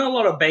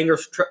lot of banger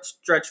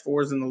stretch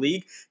 4s in the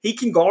league. He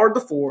can guard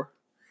the 4.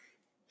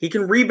 He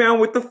can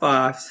rebound with the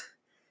 5s.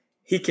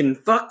 He can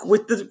fuck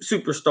with the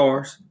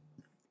superstars,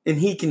 and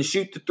he can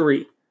shoot the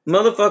 3.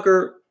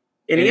 Motherfucker,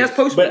 and he has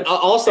post. But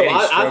also, And he I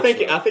think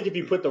strokes well. I think if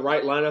you put the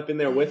right lineup in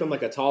there with him,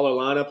 like a taller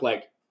lineup,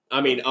 like I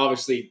mean,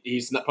 obviously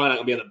he's probably not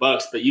gonna be on the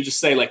Bucks, but you just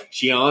say like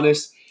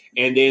Giannis,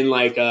 and then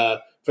like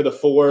for the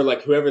 4,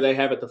 like whoever they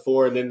have at the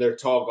 4, and then their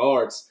tall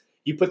guards.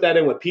 You put that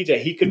in with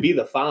PJ, he could be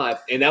the 5,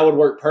 and that would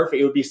work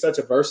perfect. It would be such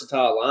a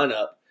versatile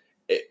lineup,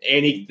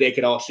 and they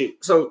could all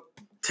shoot. So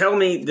tell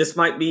me, this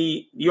might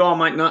be, you all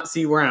might not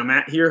see where I'm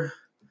at here,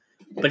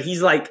 but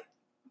he's like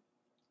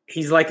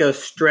a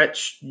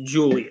stretch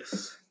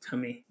Julius to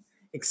me,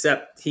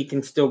 except he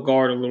can still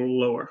guard a little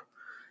lower.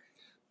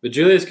 But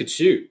Julius could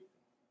shoot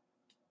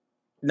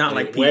Not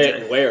like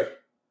PJ. Where?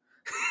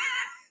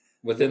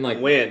 within like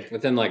When?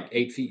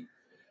 8 feet.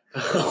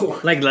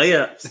 Like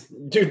layups.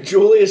 Dude,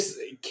 Julius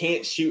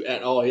can't shoot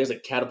at all. He has a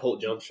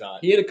catapult jump shot.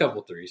 He hit a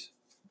couple threes.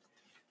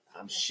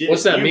 Shit.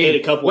 What's that You mean? hit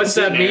a couple What's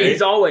that sitting there. mean?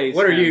 He's always.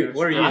 What are you?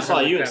 What are you? I saw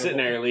you in Catapult.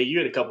 Centenary League. You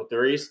had a couple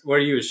threes. What are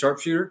you, a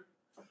sharpshooter?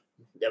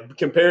 Yeah,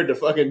 compared to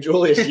fucking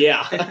Julius,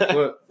 yeah.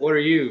 What are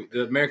you,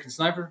 the American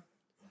Sniper?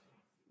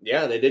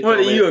 Yeah, they did. What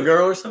are call you, it. a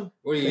girl or something?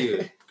 What are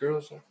you, girl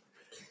or something?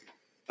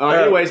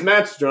 Anyways,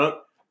 Matt's drunk.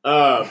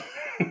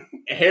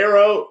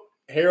 Harrow,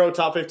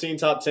 top 15,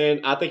 top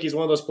 10. I think he's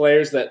one of those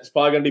players that's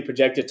probably going to be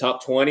projected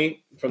top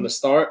 20 from the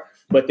start.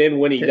 But then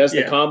when he does the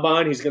Yeah.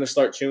 combine, he's going to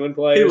start chewing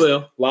players. He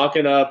will.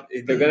 Locking up.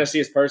 They're going to see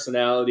his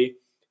personality.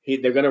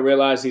 They're going to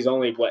realize he's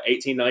only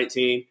 18,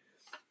 19,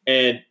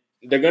 and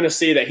they're going to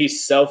see that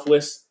he's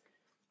selfless.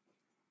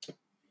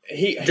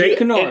 Jake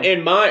Kennard,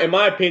 in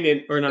my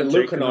opinion, or not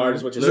Luke Jake Kennard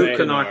is what you're Luke saying.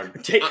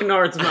 Kennard. Jake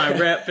Kennard's my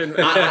rep and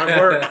my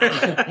work.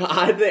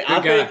 I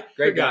think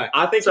Great guy.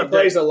 I think he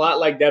plays a lot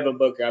like Devin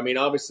Booker. I mean,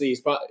 obviously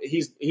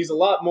he's a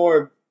lot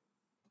more.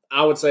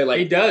 I would say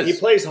He does. He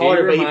plays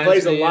harder, but he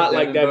plays a lot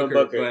like Devin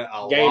Booker. But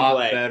a Gameplay.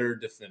 lot better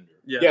defender.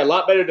 Yeah, a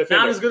lot better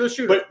defender. Not as good a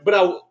shooter.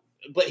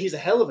 But he's a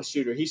hell of a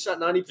shooter. He shot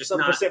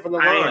 90% from the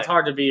I mean, line. it's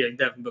hard to be a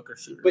Devin Booker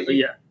shooter. But But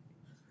yeah.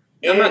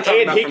 And, I'm not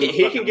talking about he from the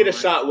can fucking get a line.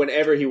 shot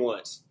whenever he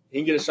wants. He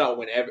can get a shot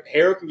whenever.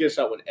 Harold can get a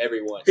shot whenever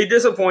he wants. He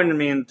disappointed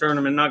me in the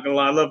tournament, not going to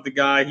lie. I love the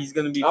guy. He's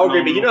going to be I agree,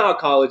 but you phenomenal. know how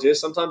college is.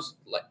 Sometimes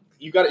like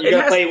you got to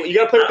play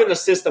within the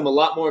system a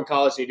lot more in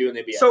college than you do in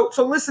the NBA.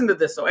 So listen to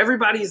this. So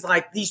everybody's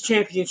like these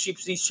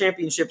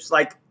championships.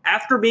 Like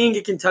after being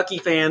a Kentucky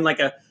fan,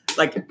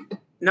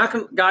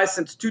 guys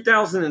since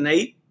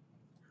 2008,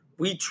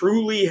 we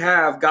truly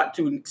have got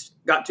to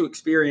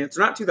experience.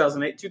 Not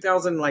 2008,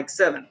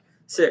 2007,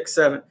 6,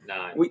 7.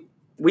 9.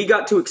 We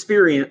got to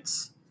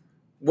experience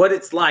what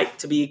it's like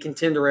to be a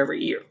contender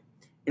every year,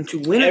 and to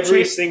win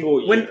every single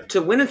year.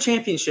 to win a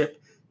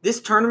championship. This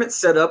tournament's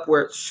set up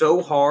where it's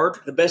so hard.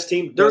 The best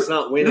team does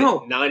not win it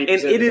 90% And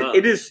of the time.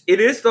 it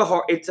is the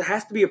hard. It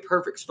has to be a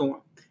perfect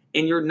storm,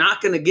 and you're not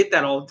going to get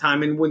that all the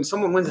time. And when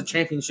someone wins a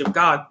championship,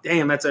 god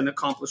damn, that's an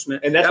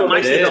accomplishment. And that's that what might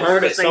makes be the the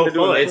hardest tournament thing so to do.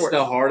 fun. It's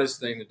the hardest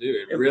thing to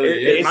do. It really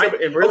is.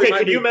 It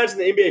Can you imagine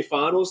the NBA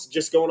Finals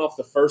just going off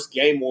the first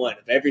game one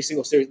of every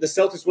single series? The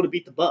Celtics would have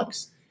beat the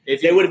Bucks.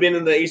 If They would have been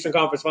in the Eastern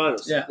Conference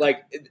Finals. Yeah.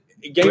 Like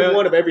game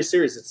one of every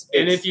series.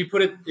 And if you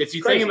think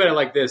crazy. about it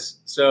like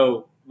this,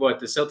 so what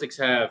the Celtics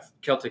have,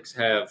 Celtics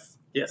have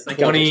Yes, thank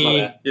you.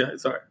 20. Yeah,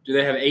 sorry. Do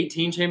they have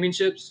 18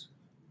 championships?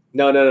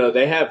 No.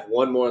 They have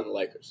one more than the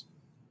Lakers.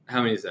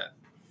 How many is that?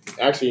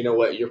 Actually, you know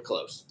what? You're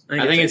close.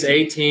 I think it's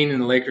 18,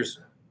 and the Lakers.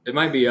 It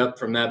might be up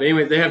from that, but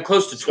anyway, they have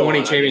close to 20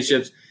 on,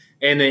 championships,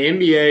 and the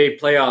NBA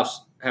playoffs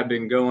have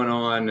been going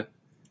on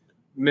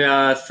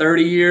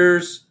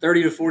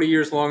 30 to 40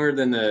 years longer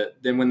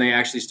than when they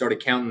actually started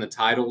counting the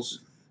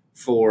titles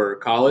for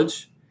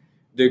college.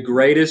 The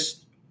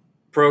greatest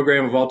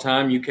program of all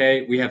time,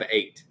 UK, we have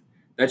 8.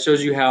 That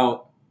shows you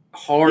how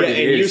hard it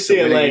is. UCLA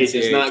to win an does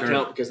NCAA not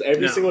tournament. count because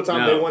every single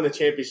time no. they won the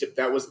championship,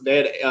 the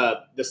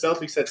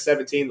Celtics had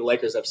 17, the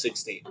Lakers have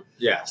 16.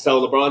 Yeah.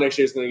 So LeBron next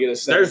year is going to get a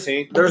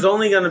 17. There's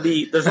only going to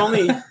be there's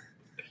only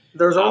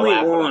I'll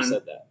laugh when I one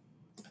said that.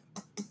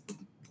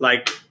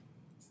 like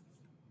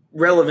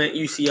relevant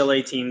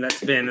UCLA team that's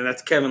been, and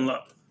that's Kevin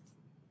Love.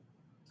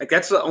 Like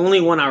that's the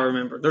only one I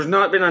remember. There's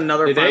not been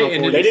another Did they- Final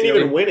and Four. They didn't UCLA.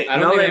 even win it. I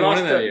don't think they won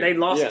lost it that to. year. They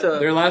lost Yeah. to.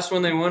 Their last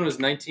one they won was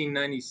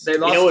 1996. They You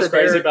lost know what's to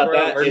crazy Derrick about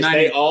that Rose. is 90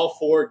 they all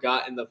four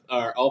got in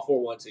all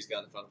 4 ones he's got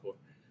in the Final Four.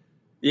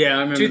 Yeah,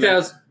 I remember.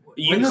 2000.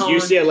 When UConn.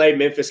 UCLA,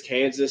 Memphis,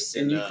 Kansas,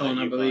 And UConn,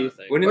 I believe.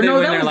 think. When did Or they no,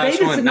 win that their was last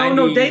Davidson. one?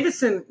 No, 90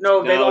 Davidson.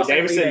 No, they No, lost.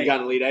 Davidson got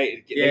an Elite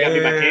 8. They got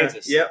beat by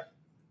Kansas. Yep.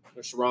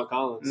 With Sharon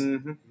Collins,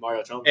 Mm-hmm.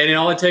 Mario Chalmers. And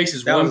all it takes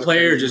is That one was a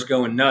player crazy just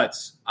one. going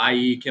nuts,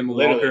 i.e. Kimball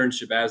Literally. Walker and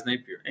Shabazz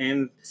Napier. And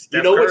You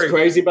Steph know what's Curry.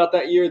 crazy about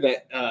that year?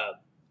 That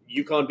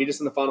UConn beat us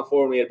in the Final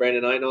Four when we had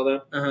Brandon Knight and all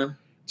that. Uh-huh.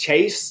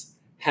 Chase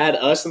had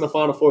us in the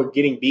Final Four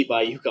getting beat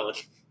by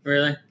UConn.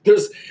 Really?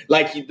 There's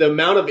like the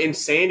amount of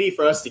insanity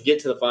for us to get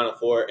to the Final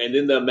Four, and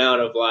then the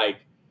amount of like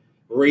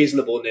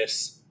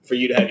reasonableness for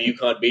you to have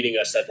UConn beating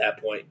us at that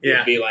point Yeah.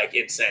 would be like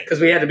insane.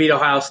 Because we had to beat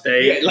Ohio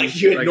State. Yeah, like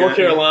you had Like, North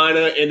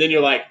Carolina, and then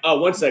you're like, oh,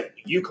 one sec,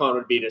 UConn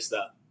would beat us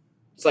though.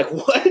 It's like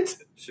what?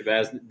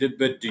 Shabazz,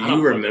 but do I don't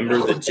you remember fucking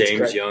know. the That's James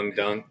great. Young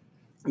dunk?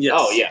 Yes.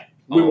 Oh yeah,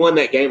 we won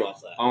that game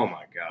off that. Oh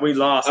my god. We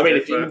lost. I mean,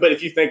 it, but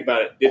if you think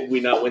about it, did we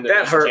not win the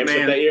that hurt, championship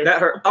man. that year? That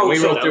hurt. And Oh, we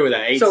so, rolled through with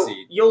that 8 so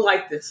seed. you'll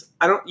like this.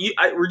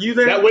 Were you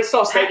there? That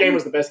Wichita State Patton- game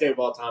was the best game of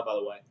all time, by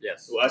the way.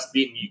 Yes. So us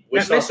beating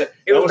Wichita That- State.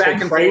 it That was was back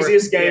the and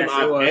craziest forth. game Yes, it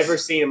I've was. ever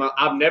seen.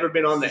 I've never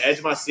been on the edge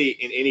of my seat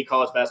in any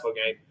college basketball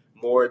game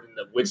more than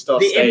the Wichita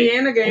The State.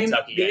 Indiana game.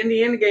 Kentucky The game.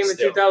 Indiana game in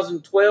Still.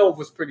 2012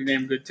 was pretty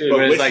damn good too. But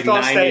But it's like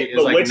Wichita 90, State- it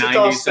was but like Wichita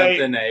 90 State-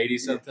 something to 80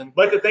 something.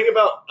 But the thing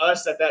about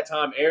us at that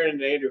time, Aaron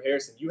and Andrew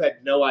Harrison, you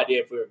had no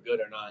idea if we were good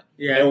or not.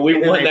 Yeah, And when we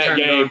and then won they that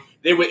turned it game, on.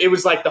 it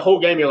was like the whole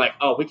game. You're like,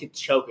 oh, we could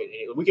choke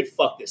it. We could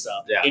fuck this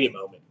up Yeah. any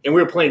moment. And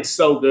we were playing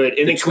so good.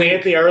 And then Between-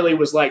 Anthony Early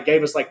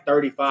gave us like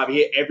 35. He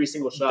hit every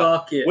single shot.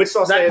 Bucket.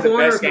 Wichita State That had the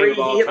corner best game three, of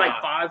all he hit time.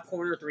 like 5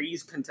 corner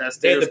threes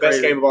contested. They It had was the best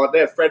crazy. game of all. They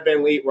had Fred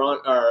Van Leet,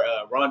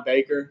 Ron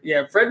Baker.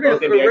 Yeah, Fred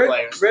Both Van NBA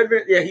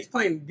players. yeah, he's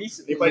playing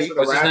decent. He plays for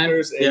the What's his name?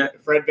 Raptors. And Yeah.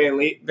 Fred Van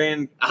Leet.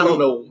 I don't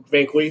know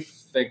Van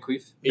Queef. Van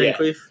Queef. Yeah.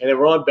 Cleef. And then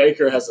Ron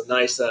Baker has a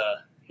nice.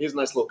 He has a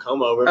nice little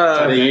come over.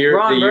 Okay. The year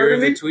Ron of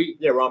Burgundy? the tweet.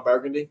 Yeah, Ron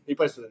Burgundy. He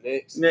plays for the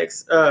Knicks.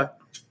 Next,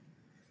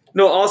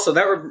 no. Also,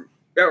 that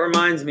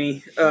reminds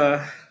me.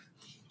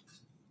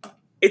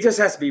 It just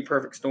has to be a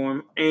perfect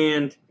storm,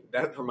 and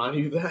That remind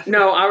you of that?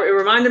 no, it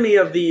reminded me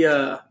of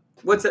the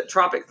what's that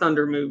Tropic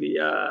Thunder movie?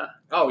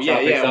 Oh yeah,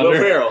 Tropic yeah. Thunder. Will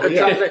Ferrell.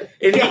 Yeah. Tropic,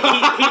 and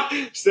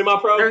he,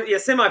 Semi-pro. yeah,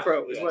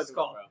 semi-pro is Yeah, what it's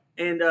called.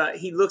 semi-pro. And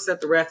he looks at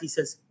the ref. He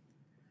says,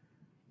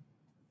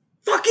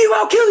 "Fuck you!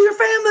 I'll kill your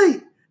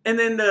family." and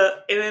then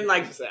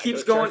like Just like,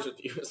 keeps go going, church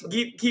with you or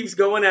something. keeps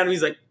going at him.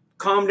 He's like,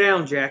 "Calm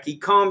down, Jackie.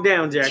 Calm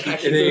down, Jackie."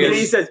 Jackie. And then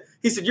he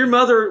said, "Your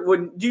mother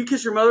would. Do you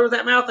kiss your mother with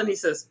that mouth?" And he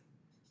says,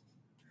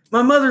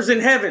 "My mother's in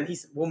heaven." He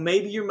said, "Well,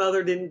 maybe your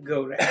mother didn't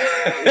go there."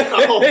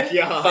 Oh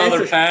God,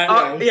 Father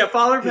Pat. Yeah,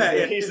 Father Pat.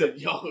 Yeah. He said,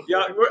 "Yo." Yeah,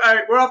 all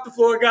right, we're off the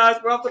floor, guys.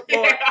 We're off the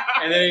floor.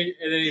 And then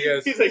he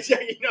goes. He's like, "Yeah,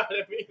 you know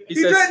what I mean." He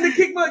He says. threatened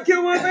to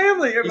kill my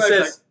family. He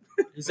Everybody's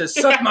says,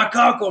 "Suck my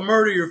cock or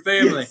murder your like,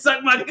 family." "Yeah,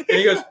 suck my." And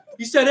he goes,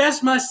 "He said,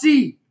 ask my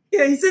C."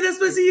 Yeah, he said that's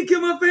supposed to you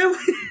kill my family.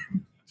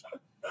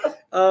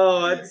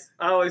 I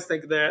always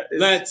think of that.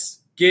 Let's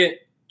get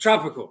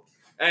tropical.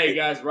 Hey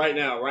guys, right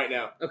now,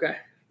 Okay.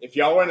 if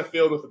y'all were in a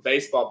field with a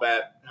baseball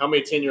bat, how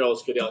many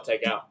 10-year-olds could y'all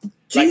take out?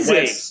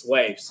 Jesus. Like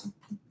waves.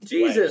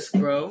 Jesus,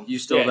 bro. You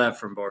stole Yeah. that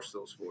from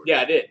Barstool Sports.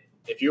 Yeah, I did.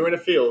 If you were in a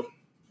field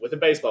with a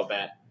baseball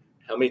bat,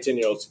 how many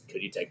 10-year-olds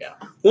could you take out?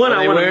 One, Are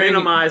I they want to wearing-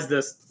 minimize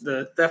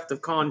the theft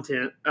of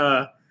content.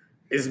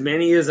 As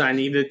many as I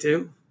needed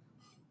to.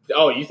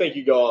 Oh, you think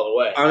you go all the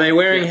way? Are they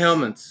wearing Yes.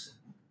 helmets?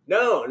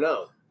 No.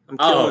 I'm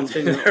Oh, killing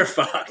 10-year-olds. they're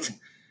fucked.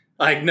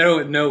 Like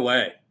no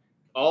way.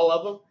 All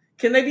of them?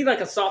 Can they be like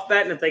a soft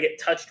bat, and if they get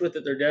touched with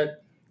it, they're dead?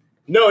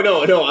 No.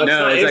 It's not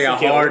it's like a instant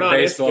kill. hard Not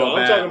instant baseball kill. I'm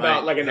bat, talking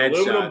about like like an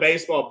aluminum headshots.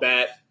 baseball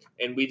bat,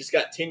 and we just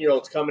got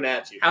 10-year-olds coming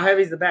at you. How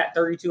heavy is the bat?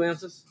 32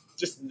 ounces?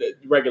 Just the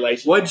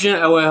regulation. Wait,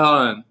 hold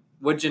on.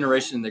 What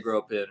generation did they grow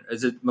up in?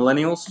 Is it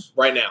millennials?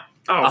 Right now.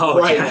 Oh,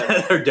 right yeah,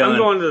 now. they're done. I'm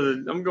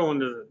going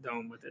to the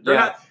dome with it. They're Yeah.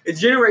 not, it's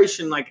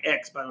generation like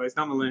X, by the way. It's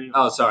not millennial.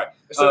 Oh, sorry.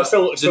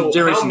 So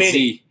Generation how many?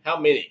 Z. How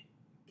many?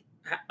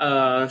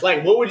 Uh,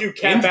 Like, what would you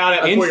cap out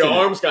at before your Infinite.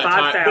 arms got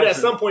tired? 5,000. But at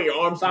some point, your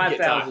arms would get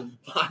tired. 5,000.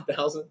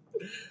 5,000?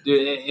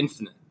 Dude,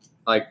 infinite.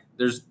 Like,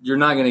 you're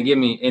not gonna give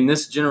me in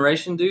this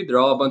generation, dude. They're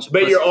all a bunch of.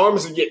 But your pussies.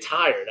 arms would get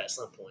tired at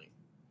some point.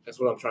 That's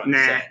what I'm trying to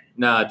Nah. say.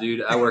 Nah,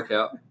 dude. I work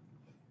out.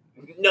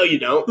 No, you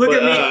don't. Look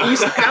but, at me.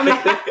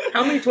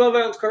 How many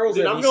 12-ounce curls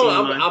Dude, have I'm you going.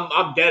 seen in mine?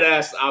 I'm dead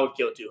ass. I would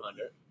kill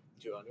 200.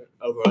 200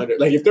 over 100.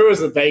 Like if there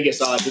was a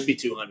Vegas odds, it'd be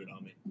 200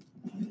 on me.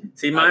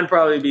 See, mine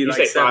probably be You like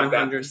say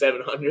 700.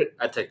 700.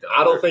 I take that.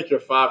 I don't think your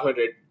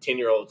 500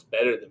 10-year-olds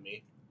better than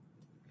me.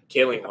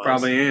 Killing I wise,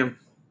 probably am.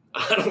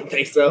 I don't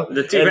think so.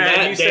 The too and bad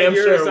Matt you said damn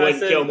yours, sure I wouldn't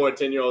said- kill more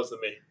 10-year-olds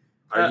than me.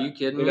 Are you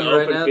kidding In me an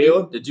right open now?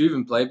 field? Dude? Did you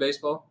even play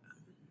baseball?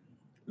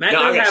 Matt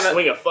No, I does got to have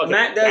swing a fucking.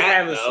 Matt does bat,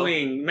 have a though.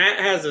 swing. Matt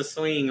has a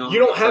swing on. You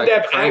don't have Like to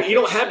have. practice. You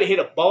don't have to hit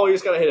a ball. You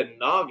just got to hit a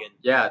noggin.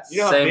 Yeah, it's You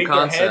know how same big their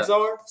heads concept.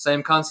 are.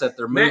 Same concept.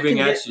 They're Matt moving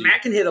can at hit, you.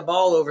 Matt can hit a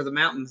ball over the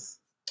mountains.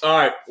 All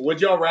right.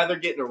 Would y'all rather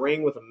get in a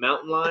ring with a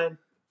mountain lion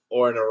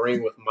or in a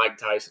ring with Mike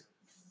Tyson?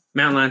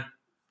 Mountain lion.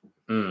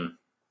 Hmm.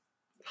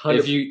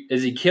 100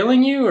 Is he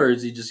killing you or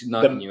is he just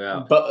knocking you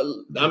out? But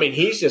I mean,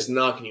 he's just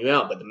knocking you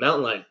out. But the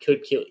mountain lion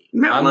could kill you.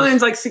 Mountain I'm-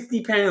 lion's like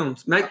 60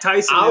 pounds. Mike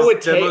Tyson I is would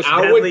the take- most I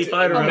would deadly t-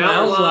 fighter. A a around. mountain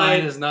mountain lion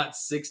lion- is not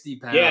 60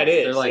 pounds. Yeah, it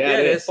is. They're like Yeah,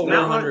 it is.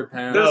 400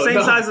 pounds. They're the same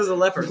No. size as a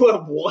leopard.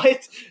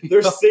 What?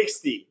 They're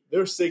 60.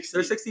 They're 60.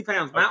 They're 60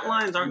 pounds. Mountain Okay.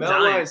 lions aren't Mountain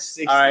giants. lion's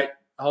 60. All right,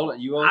 hold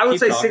on. You all I would keep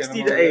say talking, 60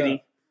 I'm to gonna look it 80.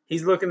 up.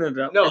 He's looking it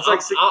up. No, it's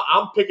like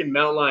I'm picking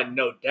mountain lion,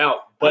 no doubt.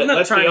 But I'm not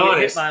let's trying be to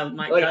honest. get hit by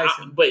Mike Like,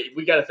 Tyson. but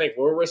we got to think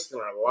we're risking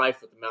our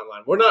life with the mountain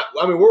lion. We're not.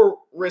 I mean, we're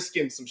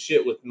risking some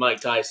shit with Mike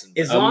Tyson.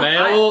 As A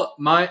long-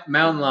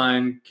 mountain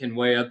lion can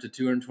weigh up to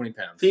 220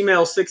 pounds.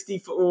 Female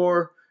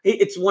 64.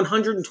 It's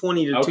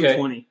 120 to Okay.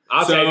 220.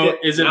 I'll so take it.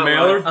 is it Mountain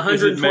male lion. or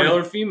is it 120. male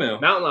or female?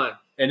 Mountain lion?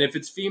 And if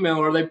it's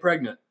female, are they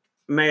pregnant?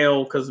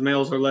 Male, because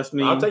males are less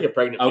mean. I'll take a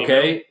pregnant.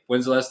 Okay. female.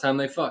 When's the last time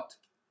they fucked,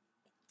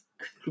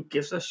 Who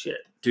gives a shit?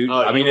 dude?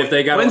 Oh, I mean, you- if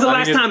they got. When's the I mean,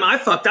 last if- time I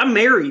fucked? I'm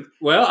married.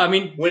 Well, I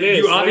mean, When is?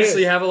 you When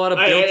obviously is? have a lot of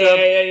Hey, built hey, up.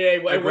 hey,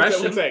 wait,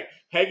 aggression. one second.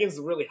 Hagen's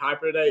really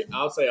hyper today.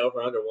 I'll say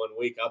over under 1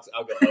 week.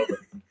 I'll go over.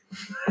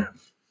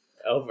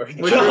 Over. Which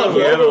one?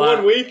 You have a Over lot.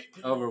 1 week.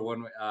 Over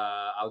one,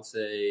 I would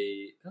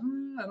say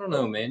I don't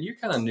know, man. You're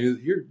kind of new.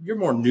 You're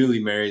more newly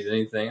married than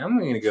anything. I'm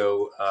going to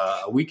go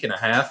a week and a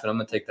half, and I'm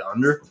going to take the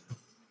under.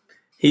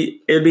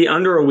 It'd be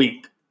under a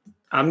week.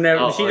 I'm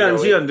never. Oh, she under a doesn't.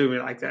 She week. doesn't do me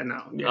like that.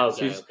 No. Yeah, Okay.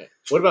 she's- Okay.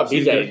 What about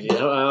she's BJ? good. You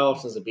know, how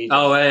often is a BJ?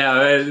 Oh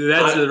yeah,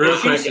 that's the real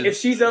If she's- question. If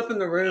she's up in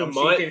the a room,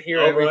 month. she can hear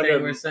over everything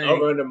under, we're saying.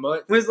 Over under a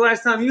month. When's the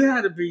last time you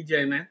had a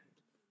BJ, man?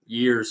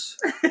 Years.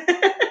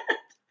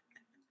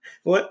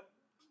 What?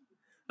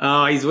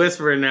 Oh, he's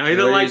whispering now. He What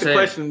don't are like you the saying?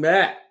 question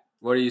back.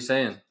 What are you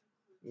saying?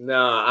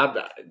 Nah,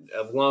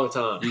 a long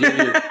time.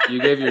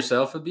 You gave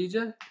yourself a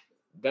BJ?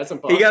 That's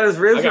impossible. He got his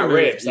ribs I got removed.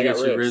 ribs. I You got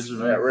got your ribs.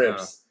 ribs I got removed?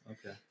 ribs. Oh,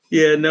 okay.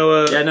 Yeah,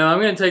 no. Yeah, no, I'm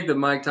going to take the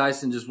Mike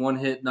Tyson just one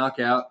hit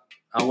knockout.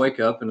 I'll wake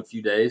up in a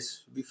few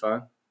days. It'll be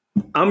fine.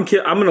 I'm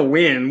gonna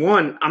win.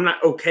 One, I'm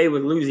not okay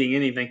with losing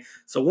anything.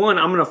 So one,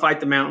 I'm gonna fight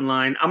the mountain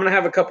lion. I'm gonna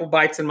have a couple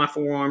bites in my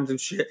forearms and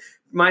shit.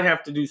 Might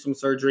have to do some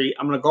surgery.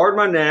 I'm gonna guard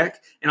my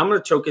neck and I'm gonna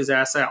choke his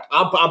ass out.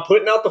 I'm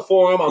putting out the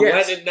forearm. I'm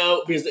Yes. letting it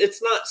know because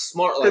it's not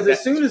smart like Because that.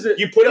 as soon as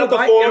You put out the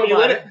forearm, you it'll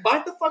let bite, it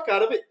bite the fuck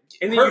out of it.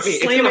 and then hurt you me.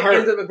 It's slam gonna it hurt.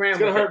 into the ground. It's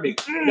gonna with hurt me.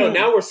 it. No,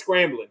 now we're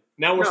scrambling.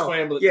 Now we're No.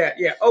 scrambling. Yeah,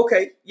 yeah.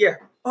 Okay, yeah.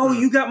 Oh,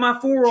 you got my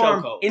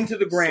forearm Chokehold. into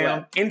the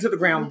ground. Into the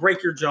ground.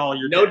 Break your jaw.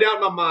 You're No dead. doubt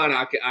in my mind,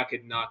 I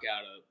could knock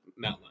out a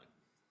mountain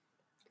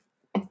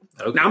lion.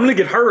 Okay. Now I'm gonna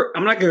get hurt.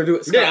 I'm not gonna do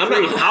it. Yeah, I'm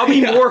not- I'll be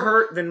yeah. more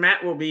hurt than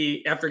Matt will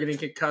be after getting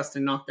concussed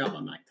and knocked out by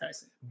Mike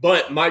Tyson.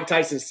 But Mike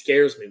Tyson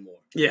scares me more.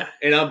 Yeah,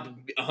 And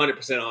I'm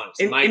 100%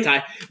 honest. In- Mike in-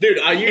 Tyson. Dude,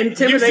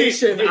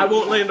 intimidation, dude, I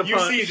won't land a You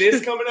punch. see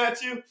this coming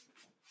at you?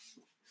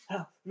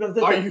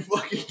 Are you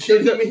fucking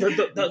kidding me?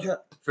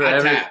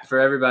 For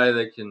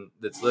everybody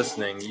that's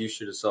listening, you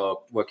should have saw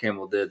what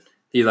Campbell did.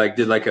 He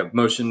did a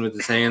motion with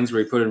his hands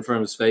where he put it in front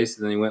of his face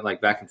and then he went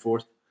back and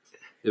forth.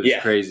 It was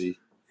Yeah. crazy.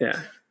 Yeah,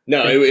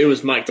 No, it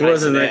was Mike it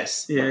wasn't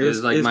Tyson. that. Yeah, It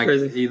was like it's Mike.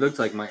 crazy. He looked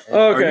like Mike.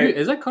 Okay.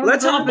 Is that Conor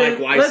Let's hop McGregor?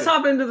 in. Mike Let's Wyson.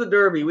 hop into the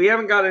Derby. We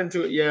haven't got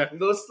into it yet.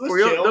 Let's For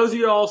chill. those of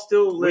y'all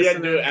still we had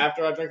to do listening, it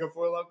after I drink a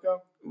Four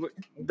Loko?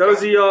 those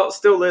of y'all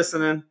still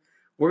listening,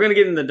 we're gonna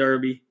get in the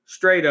Derby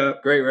straight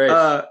up. Great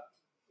race.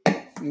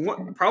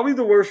 Probably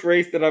the worst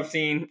race that I've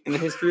seen in the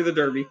history of the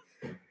Derby.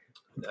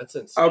 That's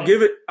insane. I'll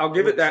give it I that.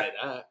 wouldn't say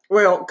that.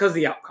 Well, because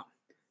the outcome.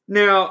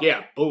 Now,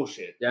 Yeah,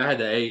 bullshit. yeah, I had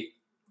the 8.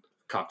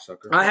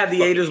 Cocksucker. I had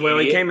the 8 as well.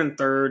 He idiot. came in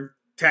third.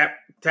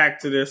 Tack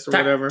to this or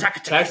whatever.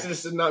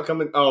 Taxis is not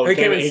coming. Oh, He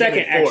came in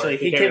second, fourth. actually.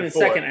 He came in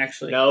fourth. second,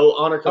 actually. No,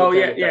 Honor Code. Oh, came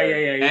yeah, in yeah, third. yeah,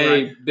 yeah. You're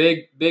Hey,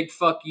 right. big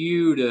fuck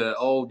you to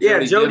old Yeah,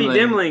 Jody Jody Dimling.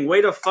 Dimling.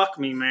 Way to fuck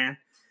me, man.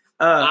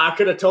 I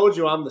could have told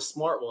you I'm the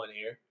smart one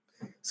here.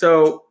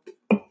 So,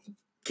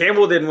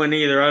 Campbell didn't win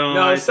either. I don't know.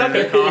 No, why I suck said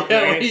it, that. cock,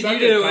 Yeah, man. you Suck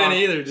didn't it, win cock.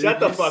 either, dude. Shut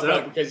the You fuck suck.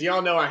 up because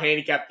y'all know I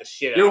handicapped the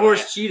shit Your out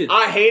horse of that. cheated.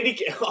 I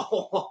handicap.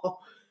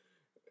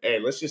 Hey,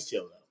 let's just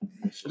chill though.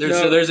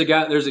 There's a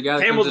guy. There's a guy.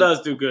 That Campbell comes in-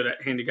 does do good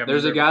at handicap.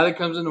 There's a guy that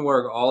comes into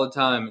work all the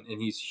time,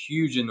 and he's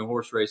huge into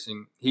horse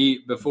racing.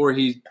 Before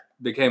he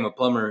became a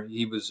plumber,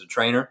 he was a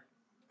trainer,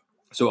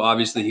 so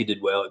obviously he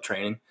did well at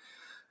training.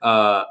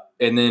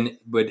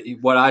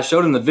 What I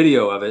showed him the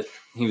video of it,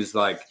 he was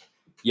like,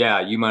 "Yeah,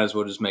 you might as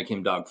well just make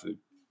him dog food."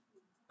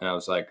 And I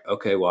was like,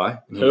 "Okay, why?"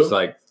 And he Who? was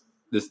like,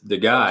 "The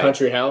guy."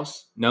 Country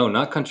House. No,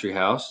 not Country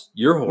House.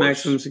 Your horse.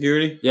 Maximum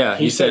security. Yeah,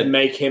 He said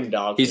make him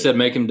dog. He food. said,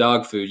 make him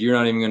dog food. You're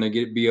not even going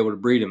to be able to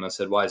breed him. I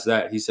said, why is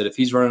that? He said, if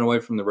he's running away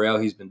from the rail,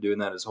 he's been doing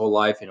that his whole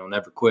life and he'll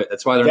never quit.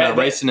 That's why they're not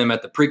racing him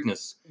at the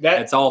Preakness.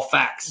 That's all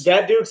facts.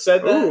 That dude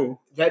said that. Ooh.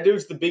 That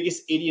dude's the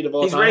biggest idiot of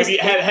all He's time. raced-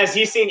 Has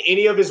he seen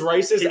any of his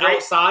races He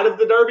raced- outside of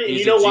the Derby? And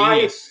He's you know a why?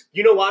 genius.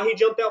 You know why he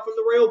jumped out from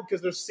the rail?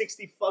 Because there's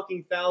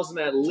 60,000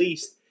 at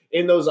least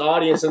in those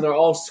audience, and they're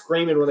all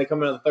screaming when they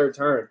come out of the third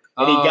turn,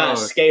 and he got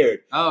scared.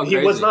 Oh, He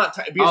crazy. was not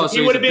because Oh, if so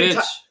he he's would a have been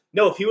bitch.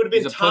 no, if he would have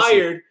been He's a pussy.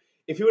 tired.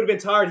 If he would have been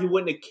tired, he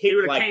wouldn't have He kicked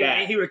would have like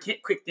that. He would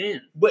have quicked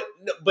in. But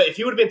if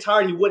he would have been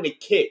tired, he wouldn't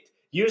have kicked.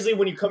 Usually,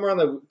 when you come around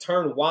the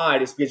turn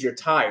wide, it's because you're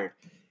tired.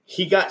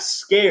 He got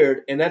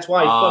scared, and that's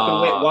why he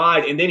fucking went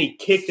wide. And then he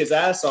kicked his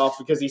ass off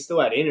because he still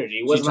had energy. He Did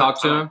you wasn't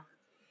talk to tired. him?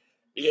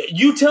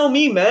 You tell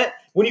me, Matt.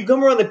 When you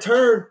come around the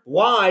turn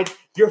wide,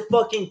 you're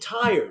fucking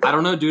tired. I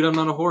don't know, dude. I'm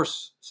not a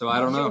horse, so I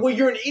don't know. Well,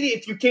 you're an idiot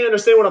if you can't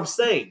understand what I'm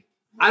saying.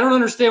 I don't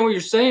understand what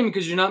you're saying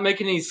because you're not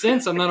making any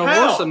sense. I'm not a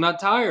How? horse. I'm not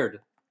tired.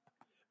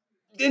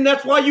 And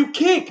that's why you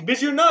kick,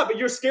 because you're not. But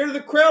you're scared of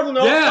the crowd when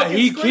they're all Yeah, fucking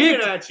he screaming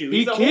kicked. at you. He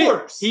He's a kicked.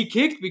 horse. He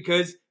kicked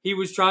because he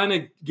was trying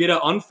to get an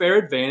unfair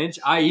advantage,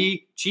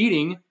 i.e.,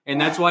 cheating, and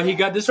that's why he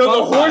got so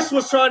disqualified. the horse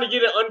was trying to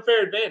get an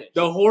unfair advantage.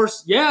 The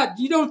horse, yeah.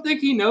 You don't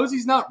think he knows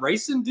he's not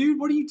racing, dude?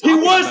 What are you He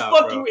talking was about,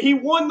 fucking. bro? He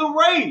won the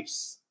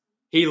race.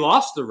 He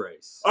lost the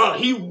race. Oh,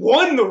 he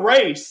won the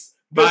race.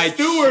 The By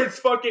stewards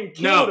fucking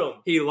killed No, him.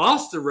 he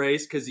lost the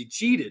race because he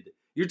cheated.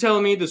 You're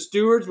telling me the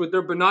stewards with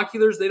their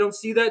binoculars, they don't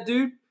see that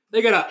dude?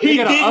 They got He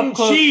an didn't up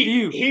close cheat.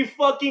 view. He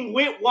fucking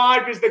went wide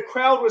because the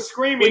crowd was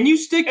screaming When you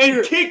stick and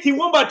your kicked. He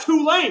won by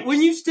 2 lengths. when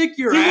you stick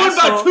your he ass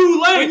won by on- 2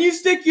 lengths. when you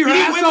stick your He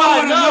ass went on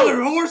by another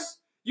nose. horse,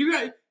 you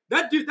got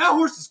that dude. That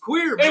horse is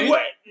queer, man. And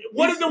what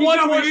He's- did the he's one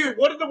over horse? here.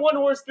 What did the one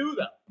horse do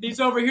though? He's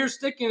over here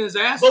sticking his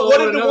ass. But what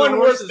on did the another one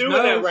horse horse's do in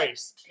that nose.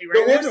 race? He The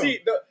ran horse. into him.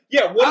 What I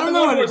did don't the know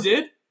one what horse he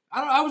did.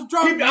 I was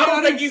drunk. I man.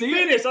 don't think didn't he see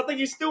it. finished. I think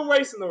he's still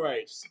racing the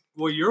race.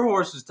 Well, your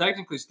horse is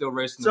technically still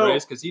racing So- the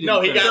race because he didn't. No,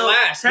 he finish. got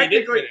last. He did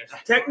Technically,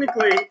 finish.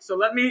 technically. So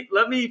let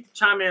me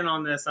chime in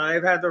on this.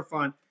 I've had their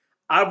fun.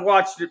 I've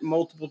watched it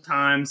multiple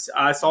times.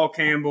 I saw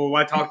Campbell.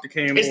 I talked to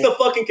Campbell. It's the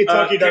fucking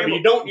Kentucky Derby. Campbell-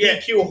 You don't yeah.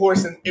 DQ a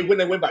horse when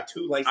they win by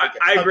 2 lengths. Like I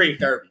Kentucky agree.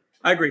 Derby.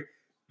 I agree.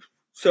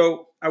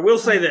 So I will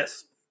say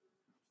this.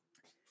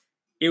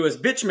 It was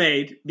bitch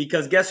made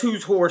because guess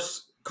whose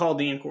horse called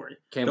the inquiry?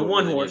 Campbell the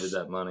one really horse. needed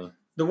that money.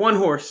 The one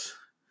horse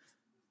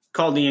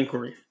called the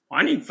inquiry. Well,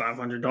 I need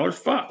 $500.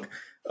 Fuck.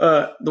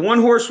 The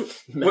one horse.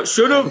 What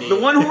should have? The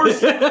one horse.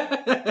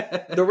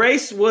 The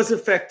race was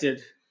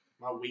affected.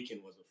 My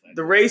weekend was affected.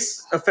 The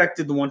race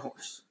affected the one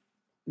horse,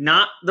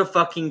 not the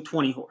fucking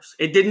 20 horse.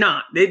 It did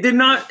not. It did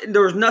not.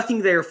 There was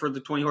nothing there for the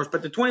 20 horse.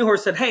 But the 20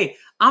 horse said, "Hey,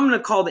 I'm going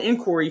to call the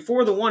inquiry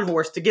for the one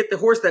horse to get the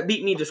horse that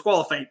beat me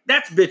disqualified."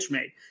 That's bitch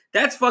made.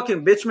 That's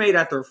fucking bitch made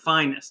at their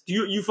finest.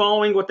 You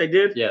following what they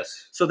did?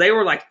 Yes. So they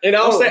were like, And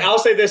oh, I'll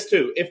say this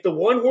too. If the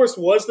one horse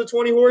was the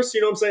 20 horse,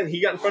 you know what I'm saying?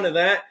 He got in front of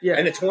that, Yeah.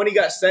 and the 20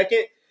 got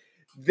second.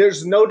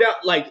 There's no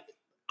doubt. Like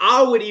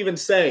I would even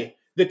say,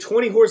 the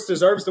 20 horse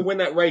deserves to win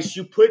that race.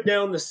 You put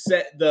down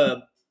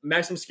the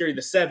maximum security,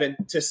 the 7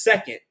 to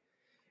second.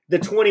 The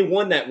 20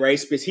 won that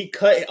race because he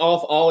cut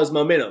off all his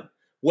momentum.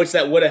 which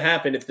that would have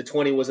happened if the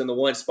 20 was in the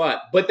one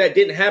spot. But that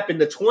didn't happen.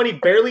 The 20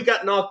 barely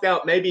got knocked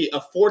out, maybe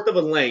a fourth of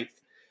a length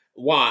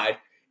wide.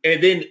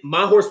 And then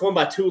my horse won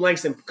by 2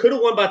 lengths and could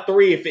have won by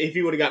 3 if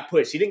he would have got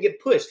pushed. He didn't get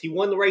pushed. He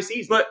won the race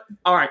easy. But,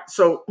 all right,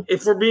 so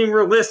if we're being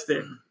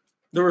realistic,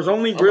 there was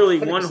only really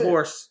 100%. one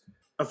horse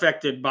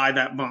affected by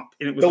that bump,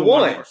 and it was The the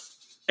one one. horse.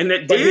 And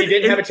that But did, he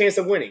didn't and have a chance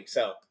of winning.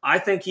 So I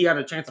think he had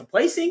a chance of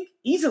placing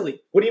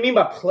easily. what do you mean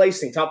by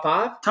placing? Top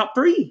 5? Top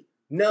 3.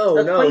 No,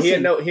 That's no. placing. He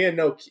had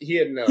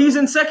no. He was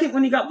in second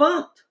when he got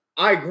bumped.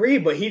 I agree,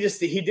 but he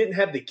didn't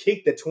have the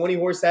kick the 20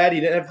 horse had. He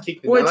didn't have the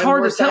kick the Well, 9 it's hard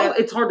to horse tell. had.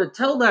 It's hard to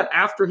tell that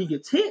after he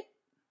gets hit.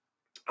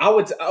 I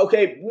would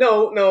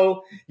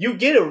no. You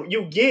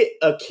get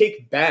a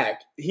kick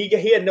back. He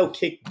had no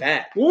kick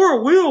back.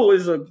 War Will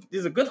is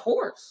a good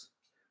horse.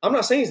 I'm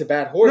not saying he's a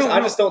bad horse. No, I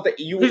no. just don't think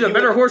He's a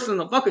better horse than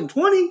the fucking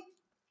 20.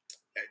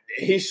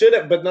 He should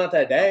have, but not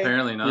that day.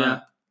 Apparently not. Yeah.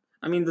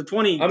 I mean, the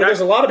 20. I mean, there's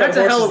a lot of that's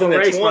better a hell horses of a than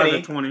the race by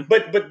 20. the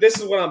 20. But this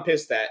is what I'm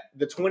pissed at.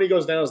 The 20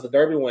 goes down as the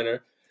Derby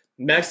winner.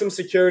 Maximum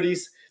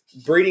Securities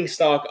breeding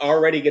stock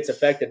already gets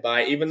affected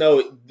by it, even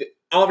though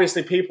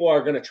obviously people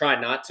are going to try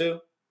not to.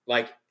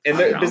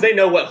 Because they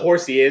know what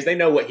horse he is. They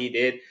know what he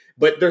did.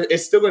 But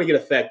it's still going to get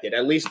affected,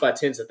 at least by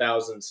tens of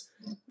thousands.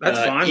 That's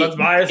fine. Let's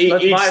buy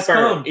his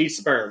sperm. Each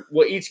sperm.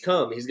 Well, each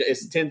cum.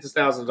 It's tens of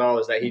thousands of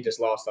dollars that he just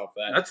lost off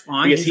that. That's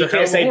fine. Because he He's a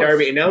hell can't of a say horse.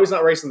 Derby, and now he's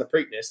not racing the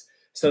Preakness.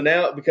 So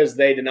now, because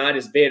they denied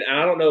his bid, and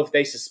I don't know if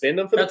they suspend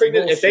him for the That's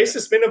Preakness. If they bullshit.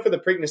 suspend him for the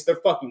Preakness, they're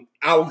fucking.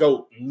 I'll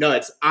go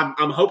nuts.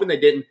 I'm hoping they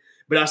didn't,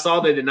 but I saw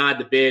they denied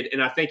the bid,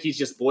 and I think he's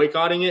just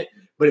boycotting it.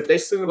 But if they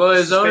suspend him, Well,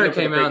 his suspend owner him for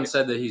the came out and Preakness-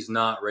 said that he's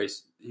not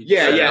racing.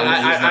 Yeah. He's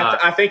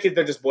not. I think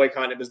they're just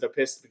boycotting it because they're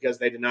pissed because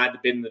they denied the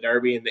bid in the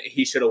Derby and that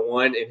he should have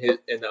won in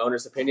the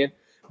owner's opinion.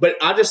 But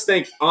I just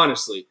think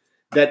honestly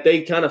that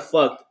they kind of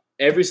fucked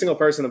every single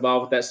person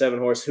involved with that 7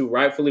 horse who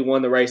rightfully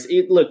won the race.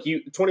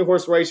 20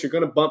 horse race, you're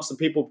going to bump some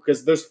people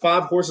because there's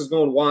 5 horses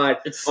going wide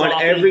It's on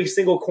sloppy. every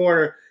single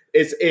corner.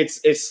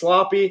 It's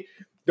sloppy.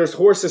 There's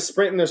horses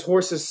sprinting. There's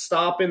horses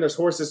stopping. There's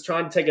horses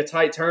trying to take a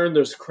tight turn.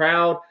 There's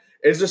crowd.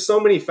 There's just so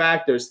many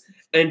factors,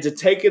 and to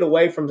take it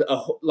away from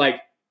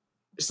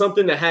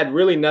something that had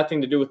really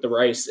nothing to do with the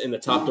race in the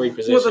top 3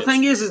 positions. Well, the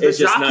thing is the it's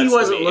just jockey nuts to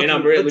wasn't me. looking. And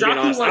I'm really the being jockey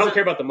honest. I don't wasn't-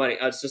 care about the money.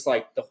 It's just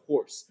like the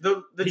horse.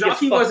 The He gets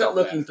jockey fucked wasn't off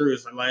looking that. through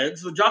his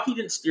legs. The jockey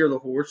didn't steer the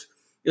horse.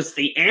 It's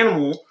the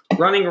animal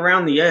running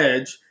around the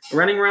edge,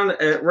 running around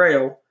the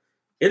rail.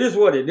 It is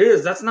what it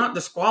is. That's not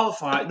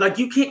disqualified. Like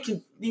you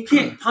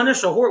can't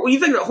punish a horse. Well, you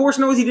think the horse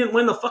knows he didn't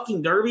win the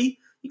fucking Derby?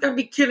 You gotta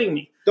be kidding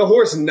me. The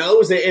horse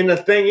knows it, and the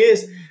thing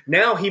is,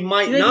 now he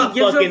might You think not he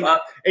gives a fucking.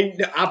 fuck?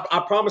 And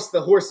I promise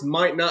the horse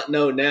might not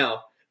know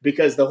now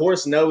because the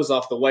horse knows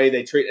off the way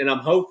they treat. And I'm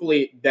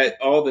hopefully that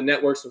all the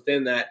networks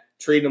within that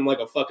treat him like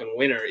a fucking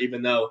winner,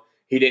 even though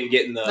he didn't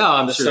get in the, No,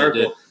 I'm the sure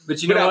circle. they did.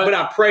 But you know what? But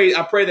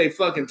I pray they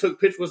fucking took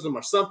pitch wisdom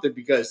or something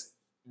because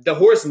the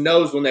horse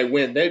knows when they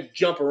win. They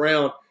jump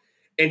around,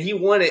 and he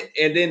won it,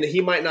 and then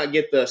he might not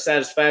get the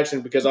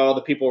satisfaction because all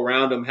the people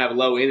around him have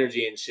low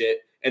energy and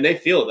shit, and they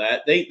feel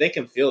that. They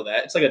can feel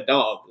that. It's like a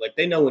dog. Like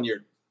they know when you're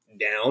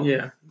down.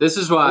 Yeah. This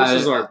is why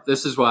Horses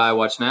are I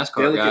watch NASCAR,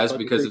 delicate guys,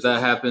 fucking because if that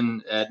creatures.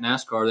 happened at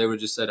NASCAR, they would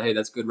just said, "Hey,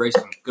 that's good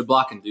racing, good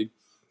blocking, dude.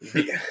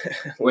 Yeah.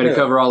 Way to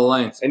cover all the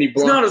lanes." And he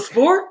It's not a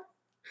sport.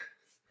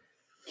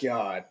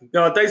 God.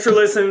 No, thanks for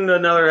listening to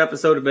another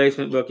episode of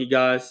Basement Bookie,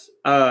 guys.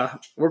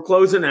 We're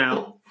closing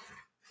out.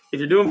 If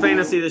you're doing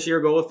fantasy this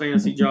year, go with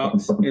Fantasy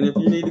Jocks. And if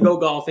you need to go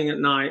golfing at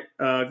night,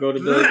 go to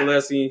Doug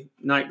Gillespie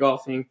Night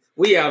Golfing.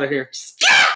 We out of here.